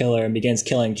another serial killer and begins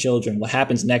killing children. What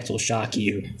happens next will shock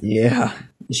you. Yeah.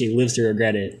 She lives to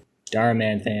regret it.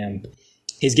 Darman fam.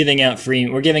 We're giving out free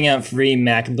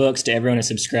MacBooks to everyone who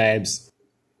subscribes.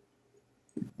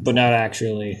 But not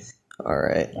actually.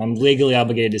 Alright. I'm legally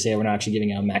obligated to say we're not actually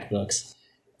giving out MacBooks.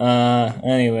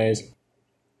 Anyways.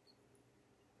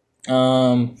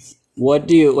 What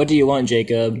do you want,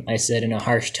 Jacob? I said in a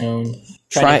harsh tone.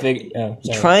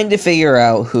 Trying to figure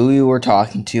out who you were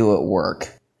talking to at work.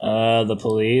 The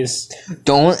police.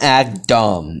 Don't act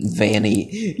dumb,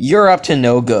 Vanny. You're up to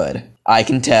no good. I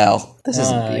can tell. This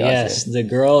isn't Byakuya. Yes, the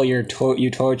girl you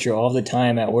torture all the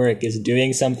time at work is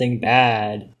doing something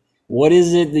bad. What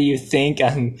is it that you think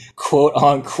I'm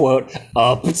quote-unquote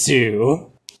up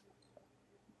to?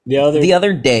 The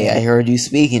other day, I heard you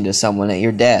speaking to someone at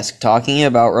your desk, talking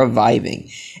about reviving,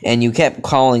 and you kept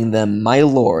calling them my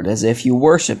lord as if you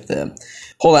worshipped them.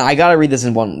 Hold on, I gotta read this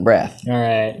in one breath.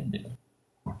 Alright.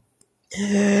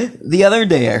 The other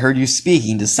day I heard you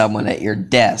speaking to someone at your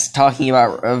desk, talking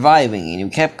about reviving, and you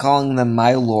kept calling them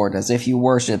my lord as if you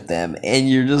worship them, and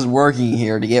you're just working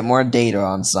here to get more data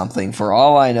on something. For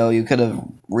all I know, you could have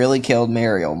really killed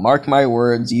Mariel. Mark my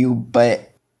words, but...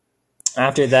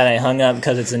 After that, I hung up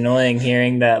because it's annoying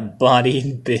hearing that body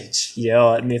bitch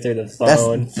yell at me through the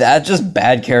phone. That's just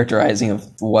bad characterizing of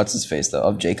what's-his-face, though,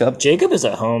 of Jacob. Jacob is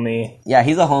a homie. Yeah,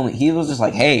 he's a homie. He was just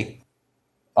like, hey...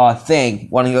 thing,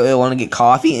 want to get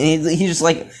coffee, and he's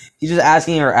just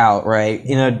asking her out, right,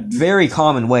 in a very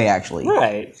common way, actually.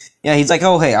 Right. Yeah, he's like,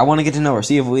 oh hey, I want to get to know her,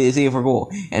 see if we're cool.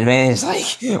 And Vanny's like,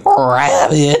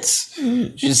 rabbits.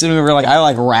 She's sitting over like, I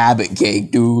like rabbit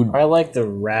cake, dude. I like the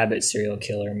rabbit serial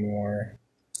killer more.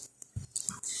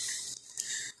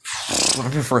 I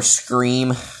prefer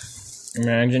Scream.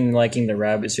 Imagine liking the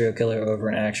rabbit serial killer over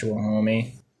an actual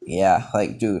homie. Yeah,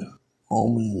 like, dude,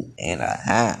 homie and a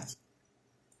half.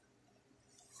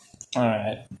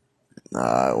 Alright.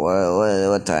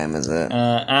 What time is it?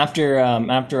 After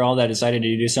all that, I decided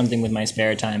to do something with my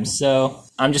spare time, so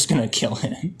I'm just gonna kill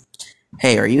him.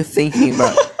 Hey, are you thinking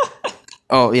about...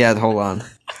 Oh, yeah, hold on.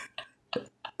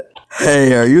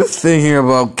 Hey, are you thinking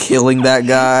about killing that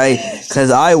guy? Because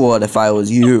I would if I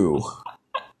was you.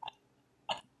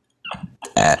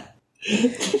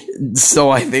 So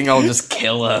I think I'll just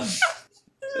kill him.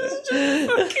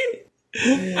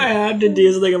 I have to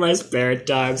do something in my spare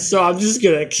time, so I'm just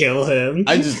gonna kill him.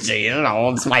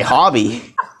 It's my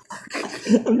hobby.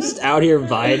 I'm just out here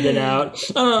vibing out.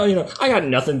 I got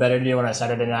nothing better to do on a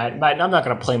Saturday night. But I'm not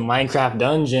gonna play Minecraft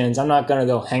Dungeons. I'm not gonna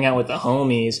go hang out with the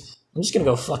homies. I'm just gonna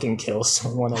go fucking kill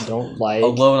someone I don't like.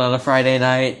 Alone on a Friday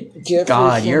night?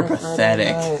 God, you're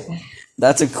pathetic.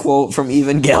 That's a quote from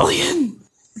Evangelion.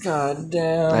 God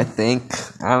damn. I think.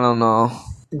 I don't know.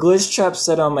 Glitchtrap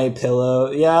said on my pillow,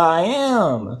 yeah, I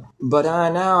am. But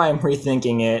now I'm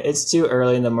rethinking it. It's too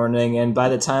early in the morning, and by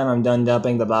the time I'm done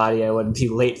dumping the body, I would be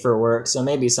late for work, so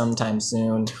maybe sometime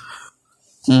soon.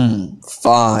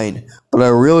 Fine. But I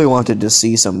really wanted to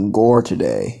see some gore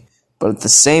today. But at the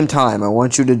same time, I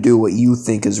want you to do what you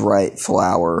think is right,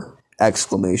 Flower! !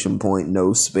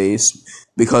 No space.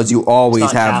 Because you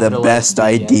always have the best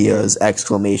ideas! !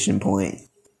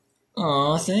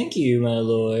 Aw, thank you, my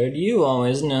lord. You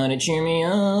always know how to cheer me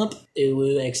up.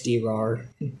 Ooh, XD-rar.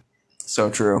 So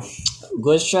true.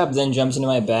 Glitchtrap then jumps into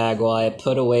my bag while I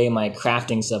put away my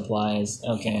crafting supplies.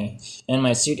 Okay. And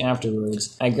my suit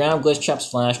afterwards. I grab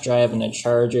Glitchtrap's flash drive and a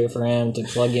charger for him to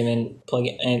plug in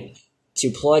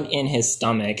his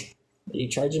stomach. You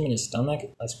charge him in his stomach?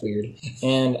 That's weird.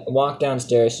 And walk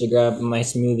downstairs to grab my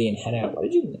smoothie and head out. Why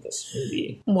did you make a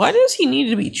smoothie? Why does he need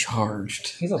to be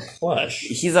charged? He's a plush.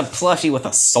 He's a plushie with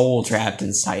a soul trapped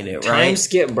inside it, right? Time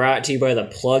skip brought to you by the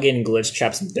plug-in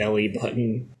Glitchtrap's belly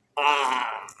button.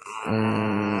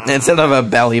 Instead of a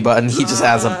belly button, he just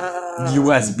has a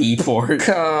USB port.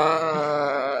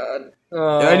 God.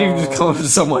 I need to come up to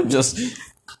someone just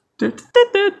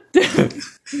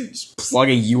plug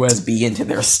a USB into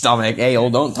their stomach. Hey,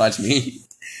 don't touch me.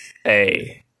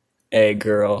 Hey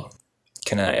girl,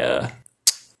 can I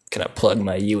plug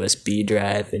my USB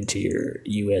drive into your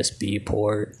USB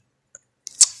port?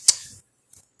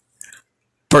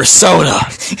 Persona.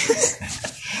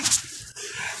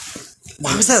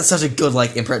 Why was that such a good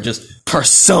imprint? Just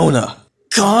Persona.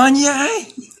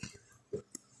 Kanye.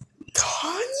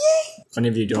 If any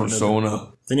of you don't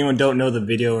know, if anyone don't know the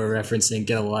video we're referencing,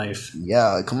 get a life.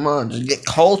 Yeah, come on, just get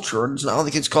cultured. I don't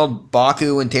think it's called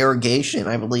Baku Interrogation.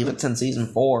 I believe it's in season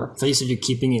 4. I thought you said you're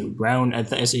keeping it round. I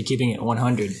thought you said you're keeping it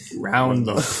 100. Round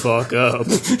the fuck up.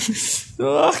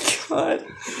 Oh god.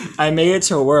 I made it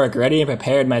to work, ready and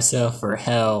prepared myself for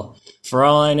hell. For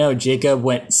all I know, Jacob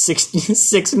went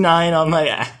 6'9" on my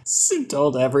ass and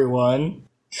told everyone.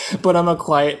 But I'm a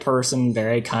quiet person,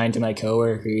 very kind to my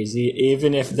coworkers,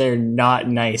 even if they're not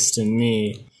nice to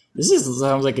me.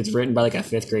 Sounds like it's written by a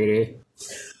 5th grader.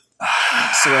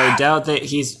 So I doubt that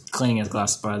he's cleaning his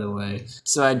glasses, by the way.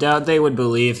 So I doubt they would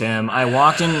believe him. I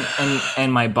walked in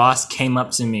and my boss came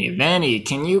up to me. Vanny,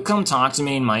 can you come talk to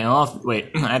me in my office?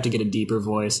 Wait, I have to get a deeper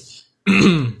voice.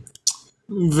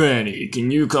 Vanny,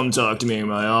 can you come talk to me in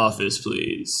my office,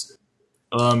 please?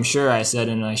 Sure, I said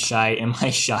in my shy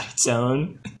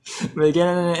tone. We get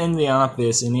in the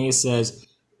office, and he says,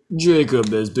 Jacob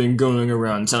has been going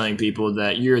around telling people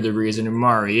that you're the reason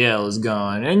Mariel is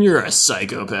gone, and you're a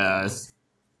psychopath.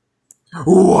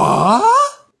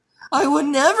 What? I would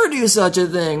never do such a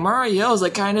thing. Mariel's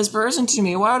the kindest person to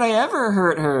me. Why would I ever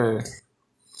hurt her?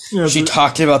 She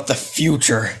talked about the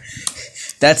future.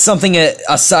 That's something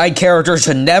a side character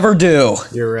should never do.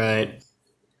 You're right.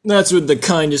 That's what the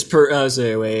kindest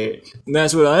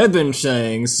that's what I've been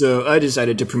saying, so I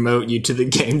decided to promote you to the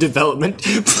game development.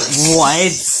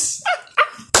 What?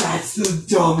 That's the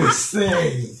dumbest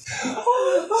thing.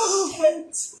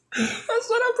 That's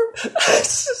what I'm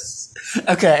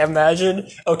Okay, imagine.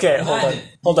 Okay,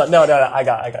 hold on. No, I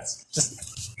got.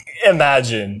 Just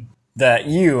imagine that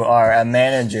you are a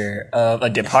manager of a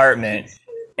department,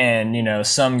 and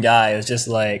some guy is just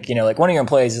like, like one of your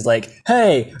employees is like,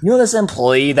 hey, this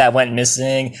employee that went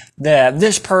missing? That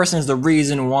this person is the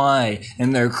reason why,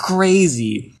 and they're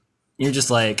crazy. You're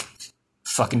just like,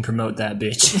 fucking promote that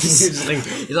bitch.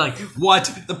 He's like,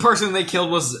 what? The person they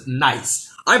killed was nice.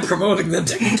 I'm promoting them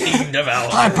to game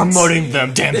development. I'm promoting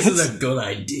them, damn it. This is a good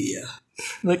idea.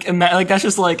 Like that's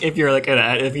just like if you're like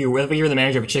if you're the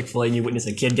manager of a Chick-fil-A and you witness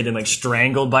a kid getting like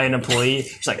strangled by an employee,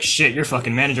 it's like, shit, you're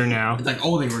fucking manager now. It's like,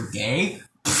 oh, they were gay?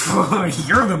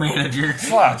 You're the manager.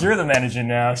 Fuck, you're the manager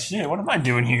now. Shit, what am I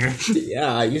doing here?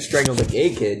 Yeah, you strangled a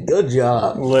gay kid. Good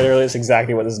job. Literally, that's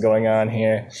exactly what is going on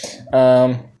here.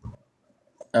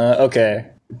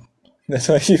 Okay.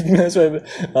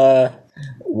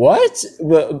 What?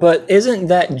 But isn't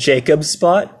that Jacob's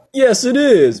spot? Yes, it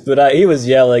is. But he was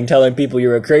yelling, telling people you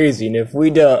were crazy, and if we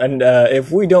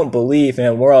don't believe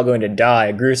him, we're all going to die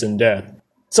a gruesome death.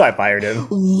 So I fired him.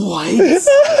 What?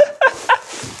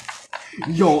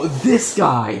 Yo, this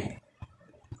guy.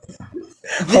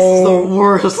 This is the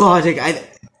worst logic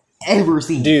I've ever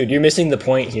seen. Dude, you're missing the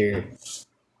point here.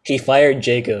 He fired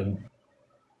Jacob.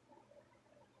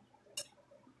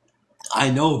 I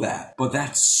know that, but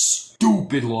that's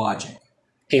stupid logic.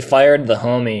 He fired the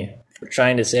homie for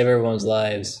trying to save everyone's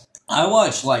lives. I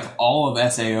watched, all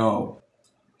of SAO,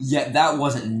 yet that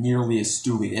wasn't nearly as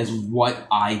stupid as what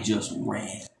I just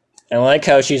read. I like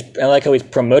how he's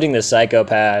promoting the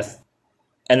psychopath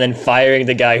and then firing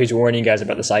the guy who's warning you guys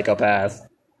about the psychopath.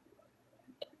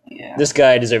 Yeah. This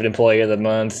guy deserved Employee of the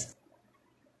Month.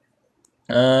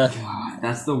 God,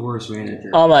 that's the worst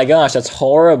manager. Oh my gosh, that's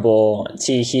horrible.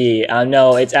 Teehee.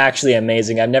 No, it's actually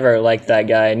amazing. I've never liked that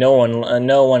guy. No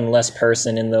one less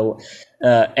person in the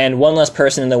and one less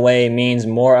person in the way means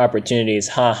more opportunities.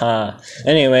 Ha ha.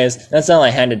 Anyways, that's all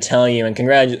I had to tell you. And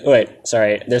wait,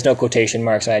 sorry. There's no quotation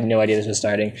marks. So I had no idea this was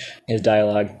starting his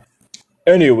dialogue.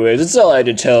 Anyways, that's all I had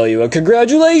to tell you.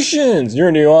 Congratulations!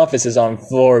 Your new office is on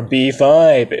floor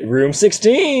B5, room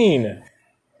 16.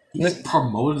 He just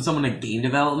promoted someone to game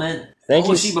development? Thank what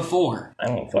you. was she before? I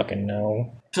don't fucking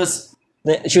know. Just...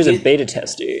 She was a beta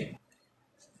tester.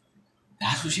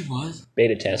 That's what she was?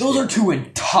 Beta tester. Those are two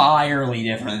entirely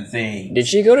different things. Did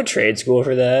she go to trade school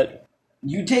for that?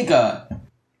 You take a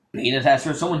beta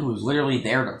tester, someone who's literally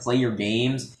there to play your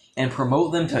games, and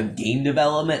promote them to game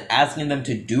development, asking them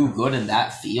to do good in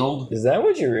that field. Is that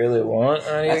what you really want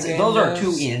out of your game? Those are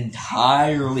two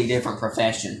entirely different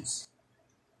professions.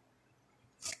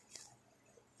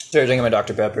 Sorry, drinking my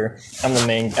Dr. Pepper. I'm the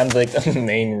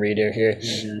main reader here.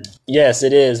 Mm-hmm. Yes,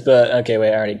 it is, but okay,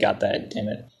 wait, I already got that, damn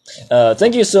it.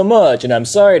 Thank you so much, and I'm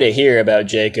sorry to hear about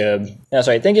Jacob. No,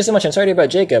 sorry, thank you so much, I'm sorry to hear about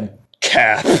Jacob.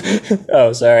 Cap.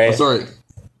 Oh, sorry. Oh, sorry.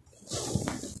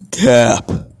 Cap.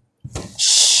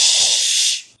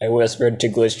 Shh. I whispered to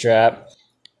Glitchtrap.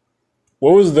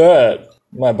 What was that?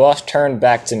 My boss turned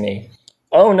back to me.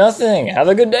 Oh, nothing. Have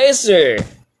a good day, sir.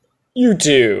 You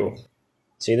too.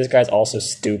 See, this guy's also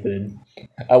stupid.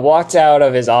 I walked out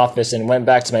of his office and went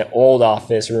back to my old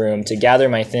office room to gather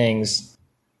my things.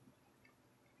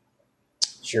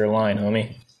 It's your line,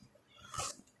 homie.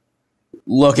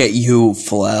 Look at you,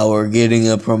 Flower, getting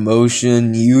a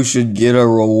promotion. You should get a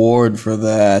reward for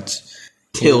that.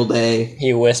 Tilde.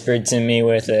 He whispered to me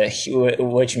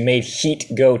which made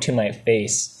heat go to my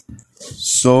face.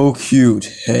 So cute.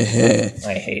 Heh.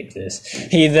 I hate this.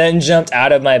 He then jumped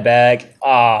out of my bag.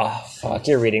 Ah, fuck,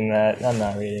 you're reading that. I'm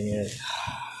not reading it.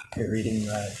 You're reading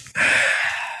that.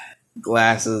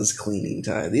 Glasses, cleaning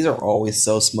time. These are always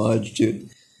so smudged, dude.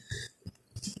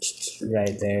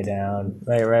 Right there down.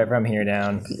 Right from here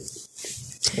down.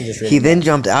 He then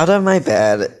jumped out of my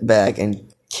bag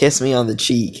and kissed me on the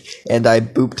cheek, and I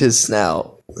booped his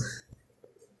snout.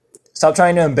 Stop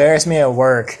trying to embarrass me at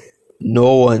work.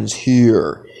 No one's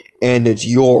here, and it's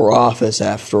your office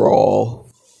after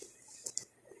all.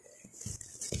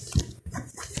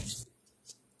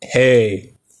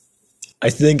 Hey,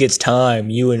 I think it's time,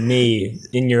 you and me,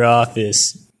 in your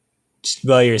office, just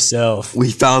by yourself. We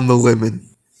found the lemon.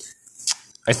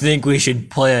 I think we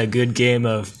should play a good game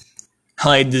of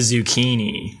hide the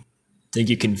zucchini. Think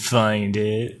you can find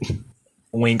it?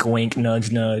 Wink, wink,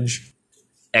 nudge, nudge.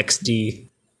 XD.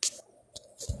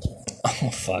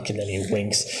 Oh, fuck, and then he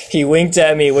winks. He winked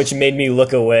at me, which made me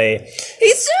look away.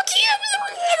 He's so cute!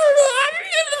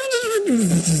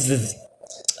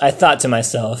 I thought to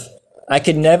myself, I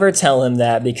could never tell him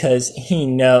that because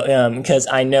because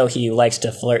I know he likes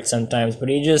to flirt sometimes, but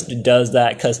he just does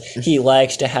that because he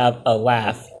likes to have a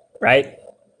laugh, right?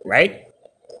 Right?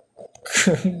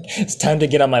 It's time to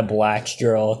get on my black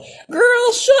girl.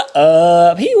 Girl, shut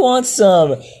up. He wants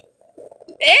some.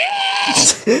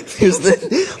 There's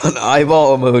an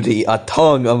eyeball emoji, a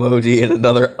tongue emoji, and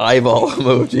another eyeball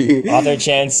emoji. Author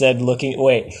Chan said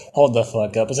wait, hold the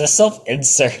fuck up. It's a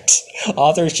self-insert.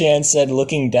 Author Chan said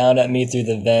looking down at me through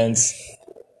the vents.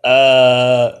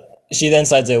 She then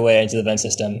slides away into the vent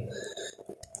system.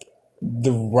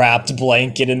 The wrapped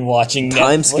blanket and watching Netflix.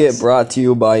 Time skip brought to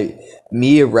you by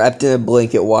me wrapped in a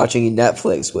blanket watching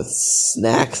Netflix with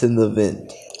snacks in the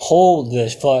vent. Hold the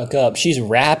fuck up. She's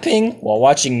rapping while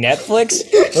watching Netflix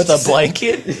with a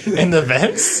blanket in the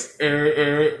vents?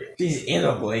 She's in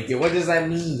a blanket. What does that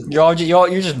mean? You're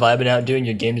just vibing out doing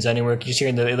your game designing work. You're just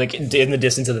hearing in the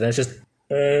distance of the vents, just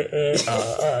Mixed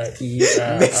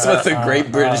with the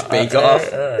Great British Bake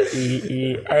Off.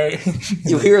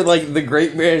 You hear like the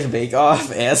Great British Bake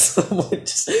Off and someone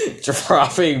just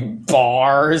dropping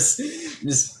bars.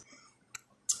 Just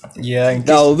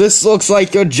now this looks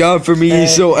like a job for me,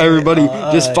 so everybody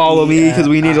just follow me because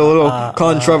we need a little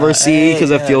controversy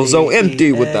because it feels so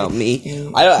empty without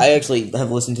me. I actually have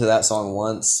listened to that song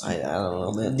once. I don't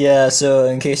know, man. Yeah, so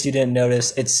in case you didn't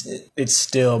notice, it's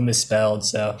still misspelled.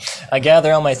 So I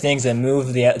gather all my things and move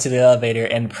to the elevator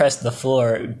and press the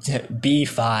floor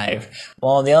B5.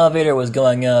 While the elevator was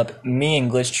going up, me and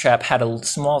Glitchtrap had a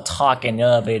small talk in the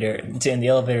elevator, and the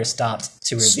elevator stopped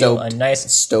to reveal a nice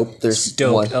Stoped.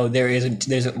 Oh,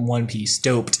 there's one piece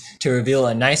stoped to reveal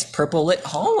a nice purple lit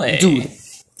hallway. Dude.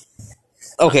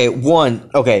 Okay,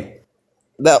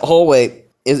 that hallway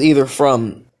is either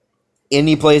from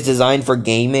any place designed for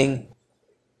gaming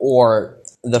or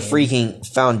the freaking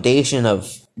foundation of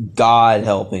God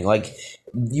helping. Like,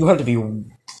 you have to be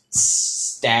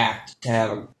stacked to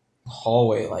have a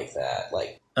hallway like that.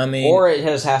 Like, I mean, or it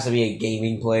just has to be a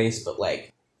gaming place, but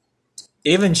like,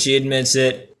 even she admits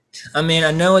it. I mean,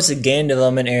 I know it's a game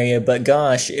development area, but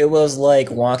gosh, it was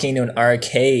like walking to an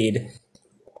arcade.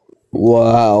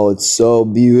 Wow, it's so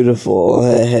beautiful.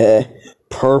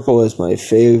 Purple is my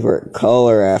favorite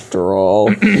color after all.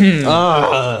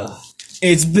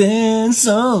 It's been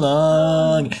so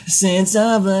long since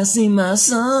I've last seen my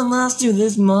son lost to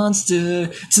this monster,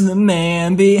 to the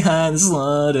man behind the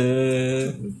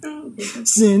slaughter.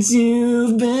 Since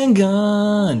you've been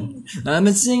gone, I've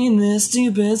been singing this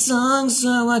stupid song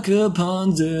so I could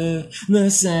ponder the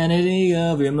sanity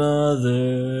of your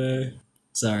mother.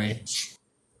 Sorry.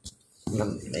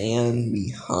 The man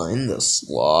behind the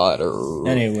slaughter.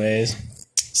 Anyways,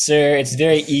 sir, it's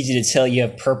very easy to tell you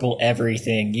have purple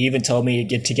everything. You even told me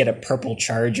to get a purple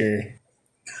charger.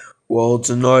 Well, it's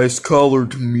a nice color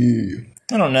to me.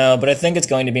 I don't know, but I think it's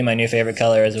going to be my new favorite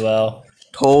color as well.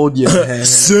 Told you.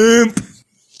 Simp!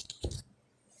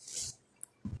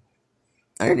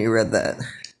 I already read that.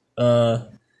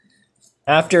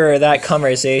 After that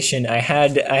conversation, I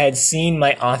had seen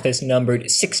my office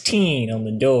numbered 16 on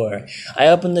the door. I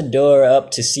opened the door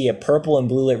up to see a purple and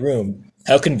blue lit room.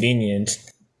 How convenient.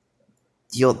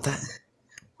 Yo,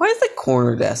 why is the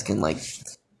corner desk in like...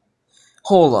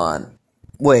 Hold on.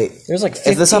 Wait. There's like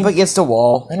 15, is this up against a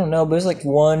wall? I don't know, but there's like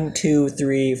 1, 2,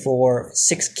 3, 4,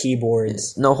 6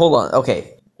 keyboards. No, hold on.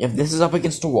 Okay. If this is up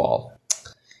against a wall,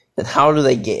 then how do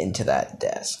they get into that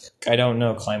desk? I don't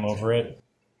know. Climb over it.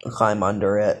 Climb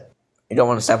under it. You don't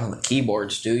want to step on the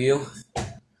keyboards, do you?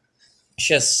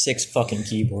 She has 6 fucking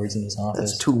keyboards in this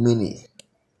office. That's too many.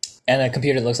 And the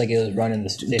computer looks like it was running the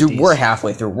 50s. Dude, we're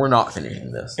halfway through. We're not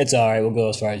finishing this. It's alright. We'll go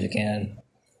as far as you can.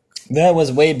 That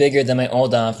was way bigger than my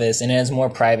old office and has more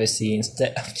privacy.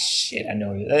 Instead, shit,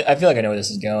 I feel like I know where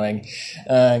this is going.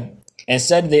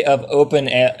 Instead of open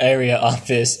area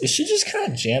office, she just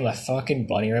kind of jam a fucking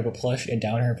bunny rabbit plush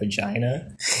down her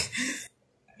vagina.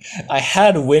 I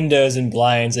had windows and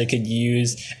blinds I could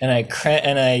use, and I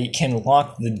can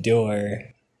lock the door.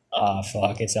 Oh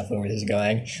fuck! It's definitely where this is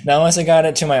going. Now, once I got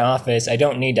it to my office, I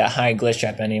don't need to hide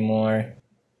glitchtrap anymore.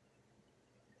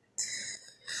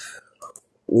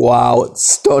 Wow, it's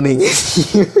stunning in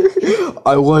here.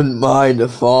 I wouldn't mind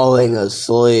falling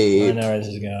asleep. I know where this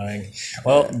is going.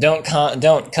 Well, don't,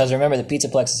 because remember the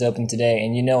Pizzaplex is open today,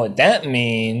 and you know what that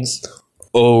means.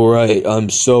 Oh, right, I'm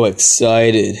so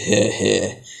excited.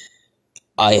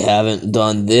 I haven't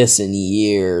done this in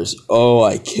years. Oh,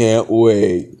 I can't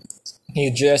wait.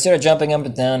 He started jumping up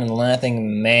and down and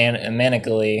laughing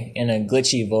manically in a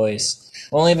glitchy voice.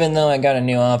 Well, even though I got a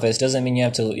new office, doesn't mean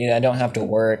I don't have to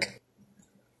work.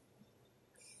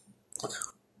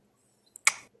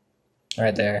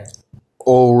 Right there.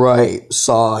 Alright,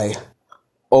 sigh.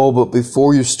 Oh, but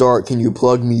before you start, can you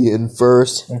plug me in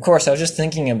first? Of course, I was just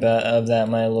thinking of that,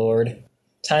 my lord.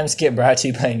 Time skip brought to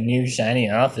you by new shiny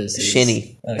offices.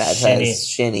 Shinny. Oh, That shinny. says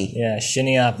shinny. Yeah,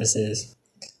 shinny offices.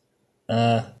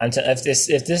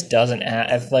 If this doesn't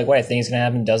if like what I think is gonna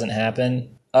happen doesn't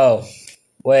happen. Oh,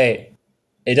 wait,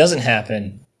 it doesn't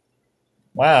happen.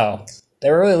 Wow,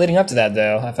 they were really leading up to that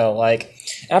though. I felt like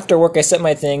after work I set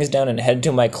my things down and headed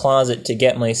to my closet to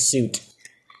get my suit.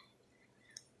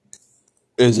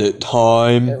 Is it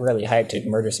time? They're really hyped to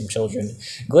murder some children.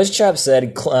 Glitchtrap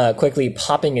said, quickly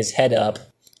popping his head up.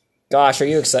 Gosh, are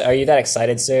you that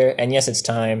excited, sir? And yes, it's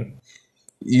time.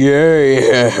 Yay!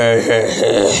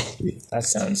 That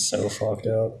sounds so fucked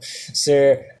up.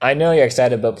 Sir, I know you're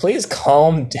excited, but please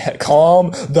calm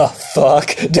the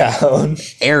fuck down.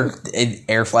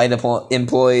 Air flight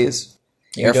employees,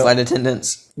 air flight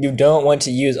attendants. You don't want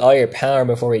to use all your power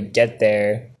before we get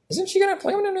there. Isn't she gonna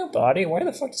play with a new body? Why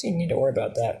the fuck does he need to worry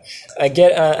about that?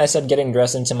 I said getting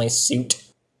dressed into my suit.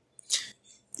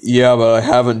 Yeah, but I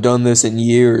haven't done this in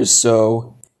years,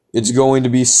 so it's going to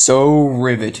be so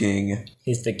riveting.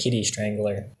 He's the kitty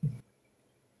strangler.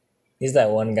 He's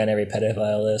that one guy on every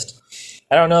pedophile list.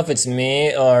 I don't know if it's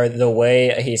me or the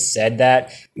way he said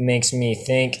that makes me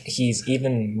think he's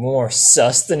even more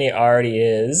sus than he already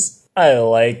is. I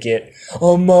like it.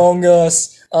 Among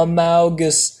Us,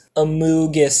 Amaugus,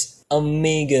 Amugus,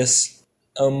 Amigus,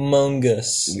 Among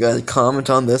Us. You guys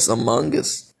comment on this Among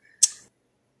Us.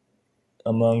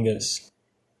 Among Us.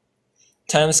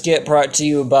 Time skip brought to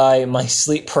you by my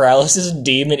sleep paralysis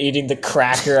demon eating the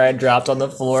cracker I dropped on the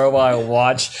floor while I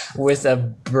watch with a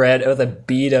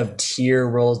bead of tear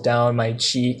rolls down my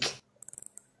cheek.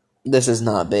 This is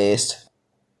not based.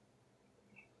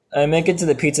 I make it to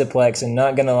the Pizzaplex, and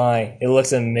not gonna lie, it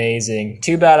looks amazing.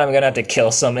 Too bad I'm gonna have to kill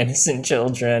some innocent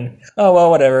children. Oh well,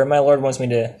 whatever. My lord wants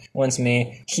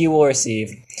me. He will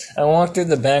receive. I walked through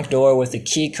the back door with the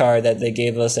key card that they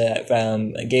gave us at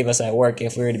work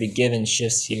if we were to be given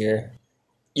shifts here.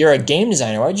 You're a game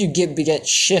designer. Why would you get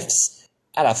shifts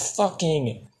at a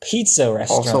fucking pizza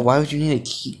restaurant? Also, why would you need a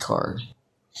key card?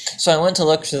 So I went to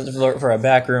look for a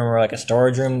back room or like a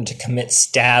storage room to commit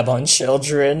stab on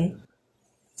children.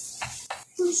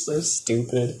 So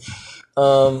stupid.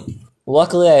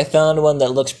 Luckily I found one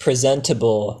that looks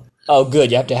presentable. Oh good,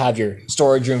 you have to have your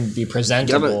storage room be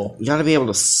presentable. You gotta be able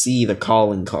to see the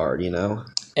calling card, you know?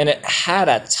 And it had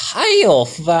a tile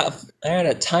flower,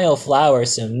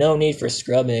 so no need for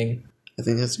scrubbing. I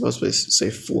think that's supposed to say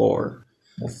floor.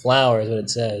 Well, flower is what it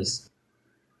says.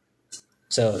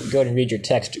 So go ahead and read your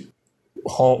text,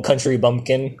 country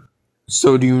bumpkin.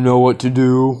 So do you know what to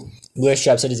do?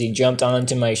 Glitchtrap said as he jumped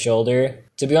onto my shoulder.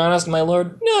 To be honest, my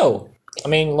lord, no. I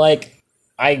mean, like,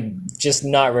 I'm just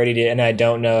not ready to, and I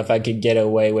don't know if I could get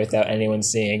away without anyone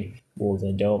seeing. Well,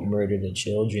 then don't murder the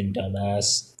children,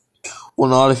 dumbass. Well,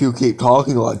 not if you keep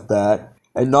talking like that.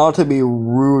 And not to be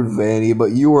rude, Vanny,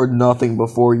 but you were nothing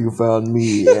before you found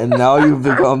me, and now you've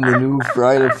become the new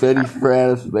Freddy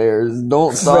Fazbear's.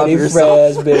 Don't stop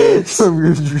yourself from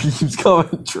your dreams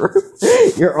coming true.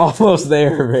 You're almost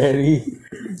there, Vanny.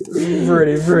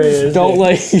 Freddy Fazbear. Don't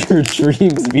let your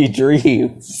dreams be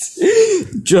dreams.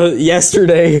 Just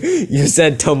yesterday, you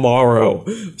said tomorrow,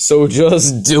 so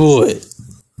just do it.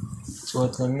 That's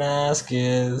what the mask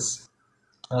is.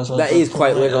 That is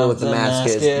quite literally what the mask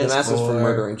is. The mask is for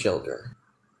murdering children.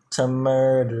 To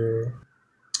murder.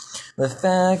 The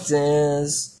fact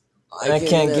is, I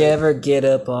can't ever get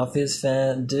up off his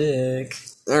fat dick.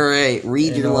 Alright,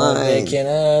 read your line. All they can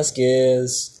ask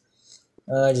is,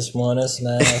 I just want to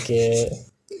smack it.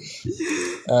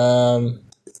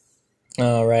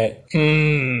 Alright.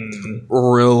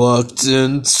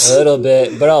 Reluctant. A little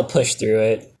bit, but I'll push through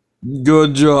it.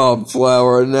 Good job,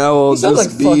 Flower. Now I'll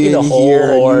just be in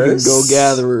here and you can go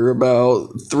gather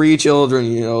about 3 children,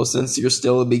 you know, since you're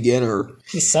still a beginner.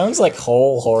 He sounds like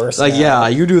whole horse. Like, yeah,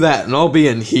 you do that and I'll be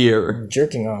in here.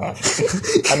 Jerking off.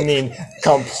 I mean,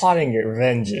 plotting your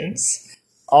vengeance.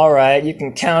 Alright, you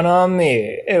can count on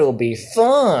me. It'll be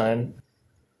fun.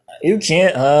 You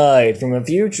can't hide from a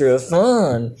future of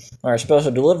fun. Our special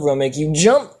delivery will make you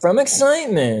jump from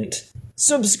excitement.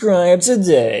 Subscribe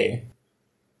today.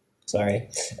 Sorry.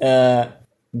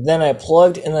 Then I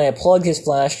plugged his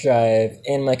flash drive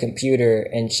in my computer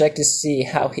and checked to see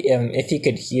how if he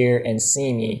could hear and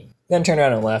see me. Then turned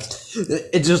around and left.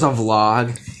 It's just a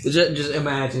vlog. Just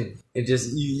imagine. It's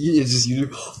just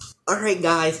you. Alright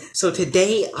guys, so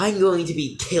today I'm going to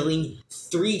be killing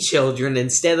 3 children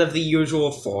instead of the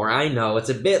usual 4. I know, it's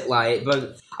a bit light,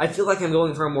 but I feel like I'm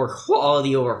going for a more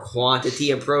quality over quantity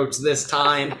approach this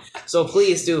time, so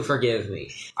please do forgive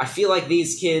me. I feel like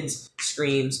these kids'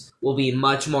 screams will be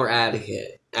much more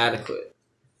adequate.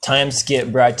 Time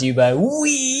skip brought to you by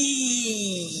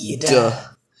weed.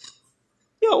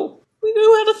 Yo, we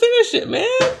knew how to finish it,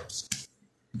 man.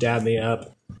 Dab me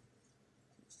up.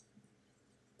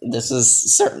 This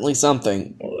is certainly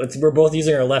something. We're both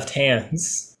using our left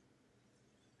hands.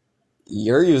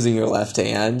 You're using your left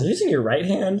hand. You're using your right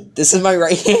hand? This is my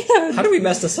right hand. How do we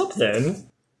mess this up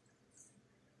then?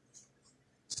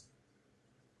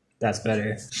 That's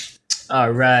better.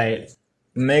 Alright.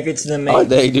 Make it to the main... Oh,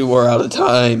 they do, we're out of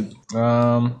time.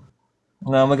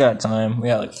 No, we got time. We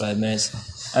got like 5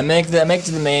 minutes. I make it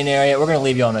to the main area. We're gonna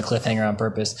leave you on a cliffhanger on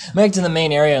purpose. Make it to the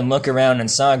main area and look around and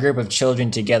saw a group of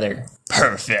children together.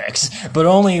 Perfect. But I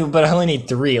only need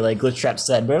 3, like Glitchtrap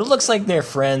said. But it looks like their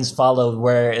friends follow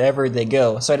wherever they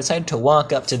go. So I decided to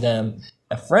walk up to them in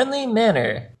a friendly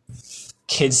manner.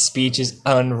 Kid's speech is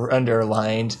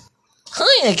underlined.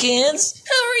 Hiya, kids.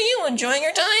 How are you enjoying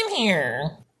your time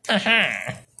here?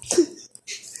 Haha.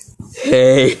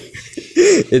 Hey,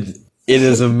 it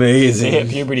is amazing. They hit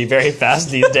puberty very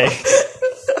fast these days.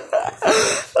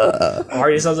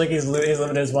 Artie sounds like he's living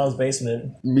in his mom's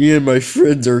basement. Me and my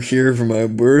friends are here for my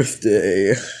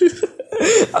birthday.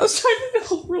 I was trying to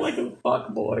go for like a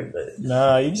fuckboy, but...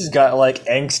 Nah, you just got like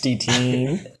angsty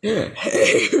teen.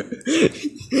 Hey.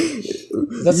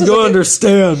 You don't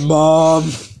understand,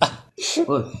 Mom.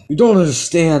 You don't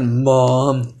understand,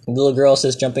 Mom. The little girl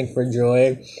says jumping for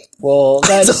joy. Well,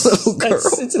 that's a little girl.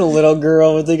 It's a little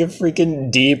girl with like a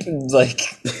freaking deep, like,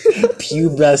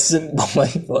 pubescent boy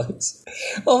voice.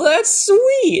 Well, that's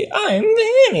sweet. I'm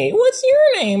Vanny. What's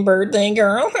your name, birthday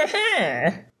girl?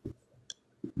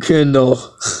 Kendall.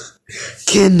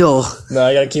 No,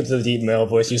 I gotta keep the deep male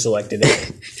voice. You selected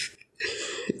it.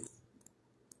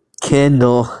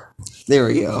 Kendall. There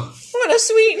we go. What a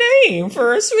sweet name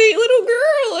for a sweet little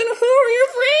girl. And who are your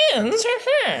friends?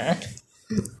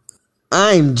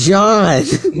 I'm John.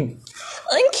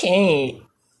 I'm Kate.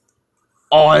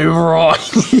 I'm Roy.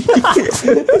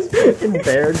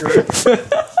 Bear Grylls.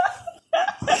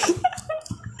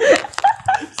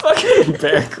 Fucking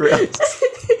Bear Grylls.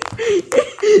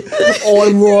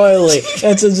 I'm Riley,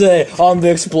 and today I'm to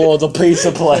explore the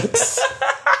pizza place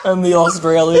and the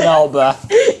Australian outback.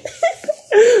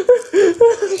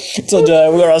 Today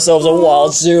we got ourselves a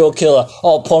wild serial killer.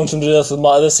 I'll punch him to death with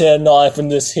this here knife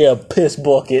and this here piss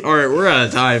bucket. Alright, we're out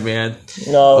of time, man.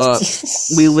 No,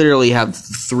 We literally have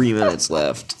 3 minutes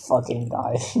left. fucking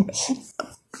die.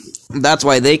 That's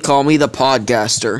why they call me the podcaster.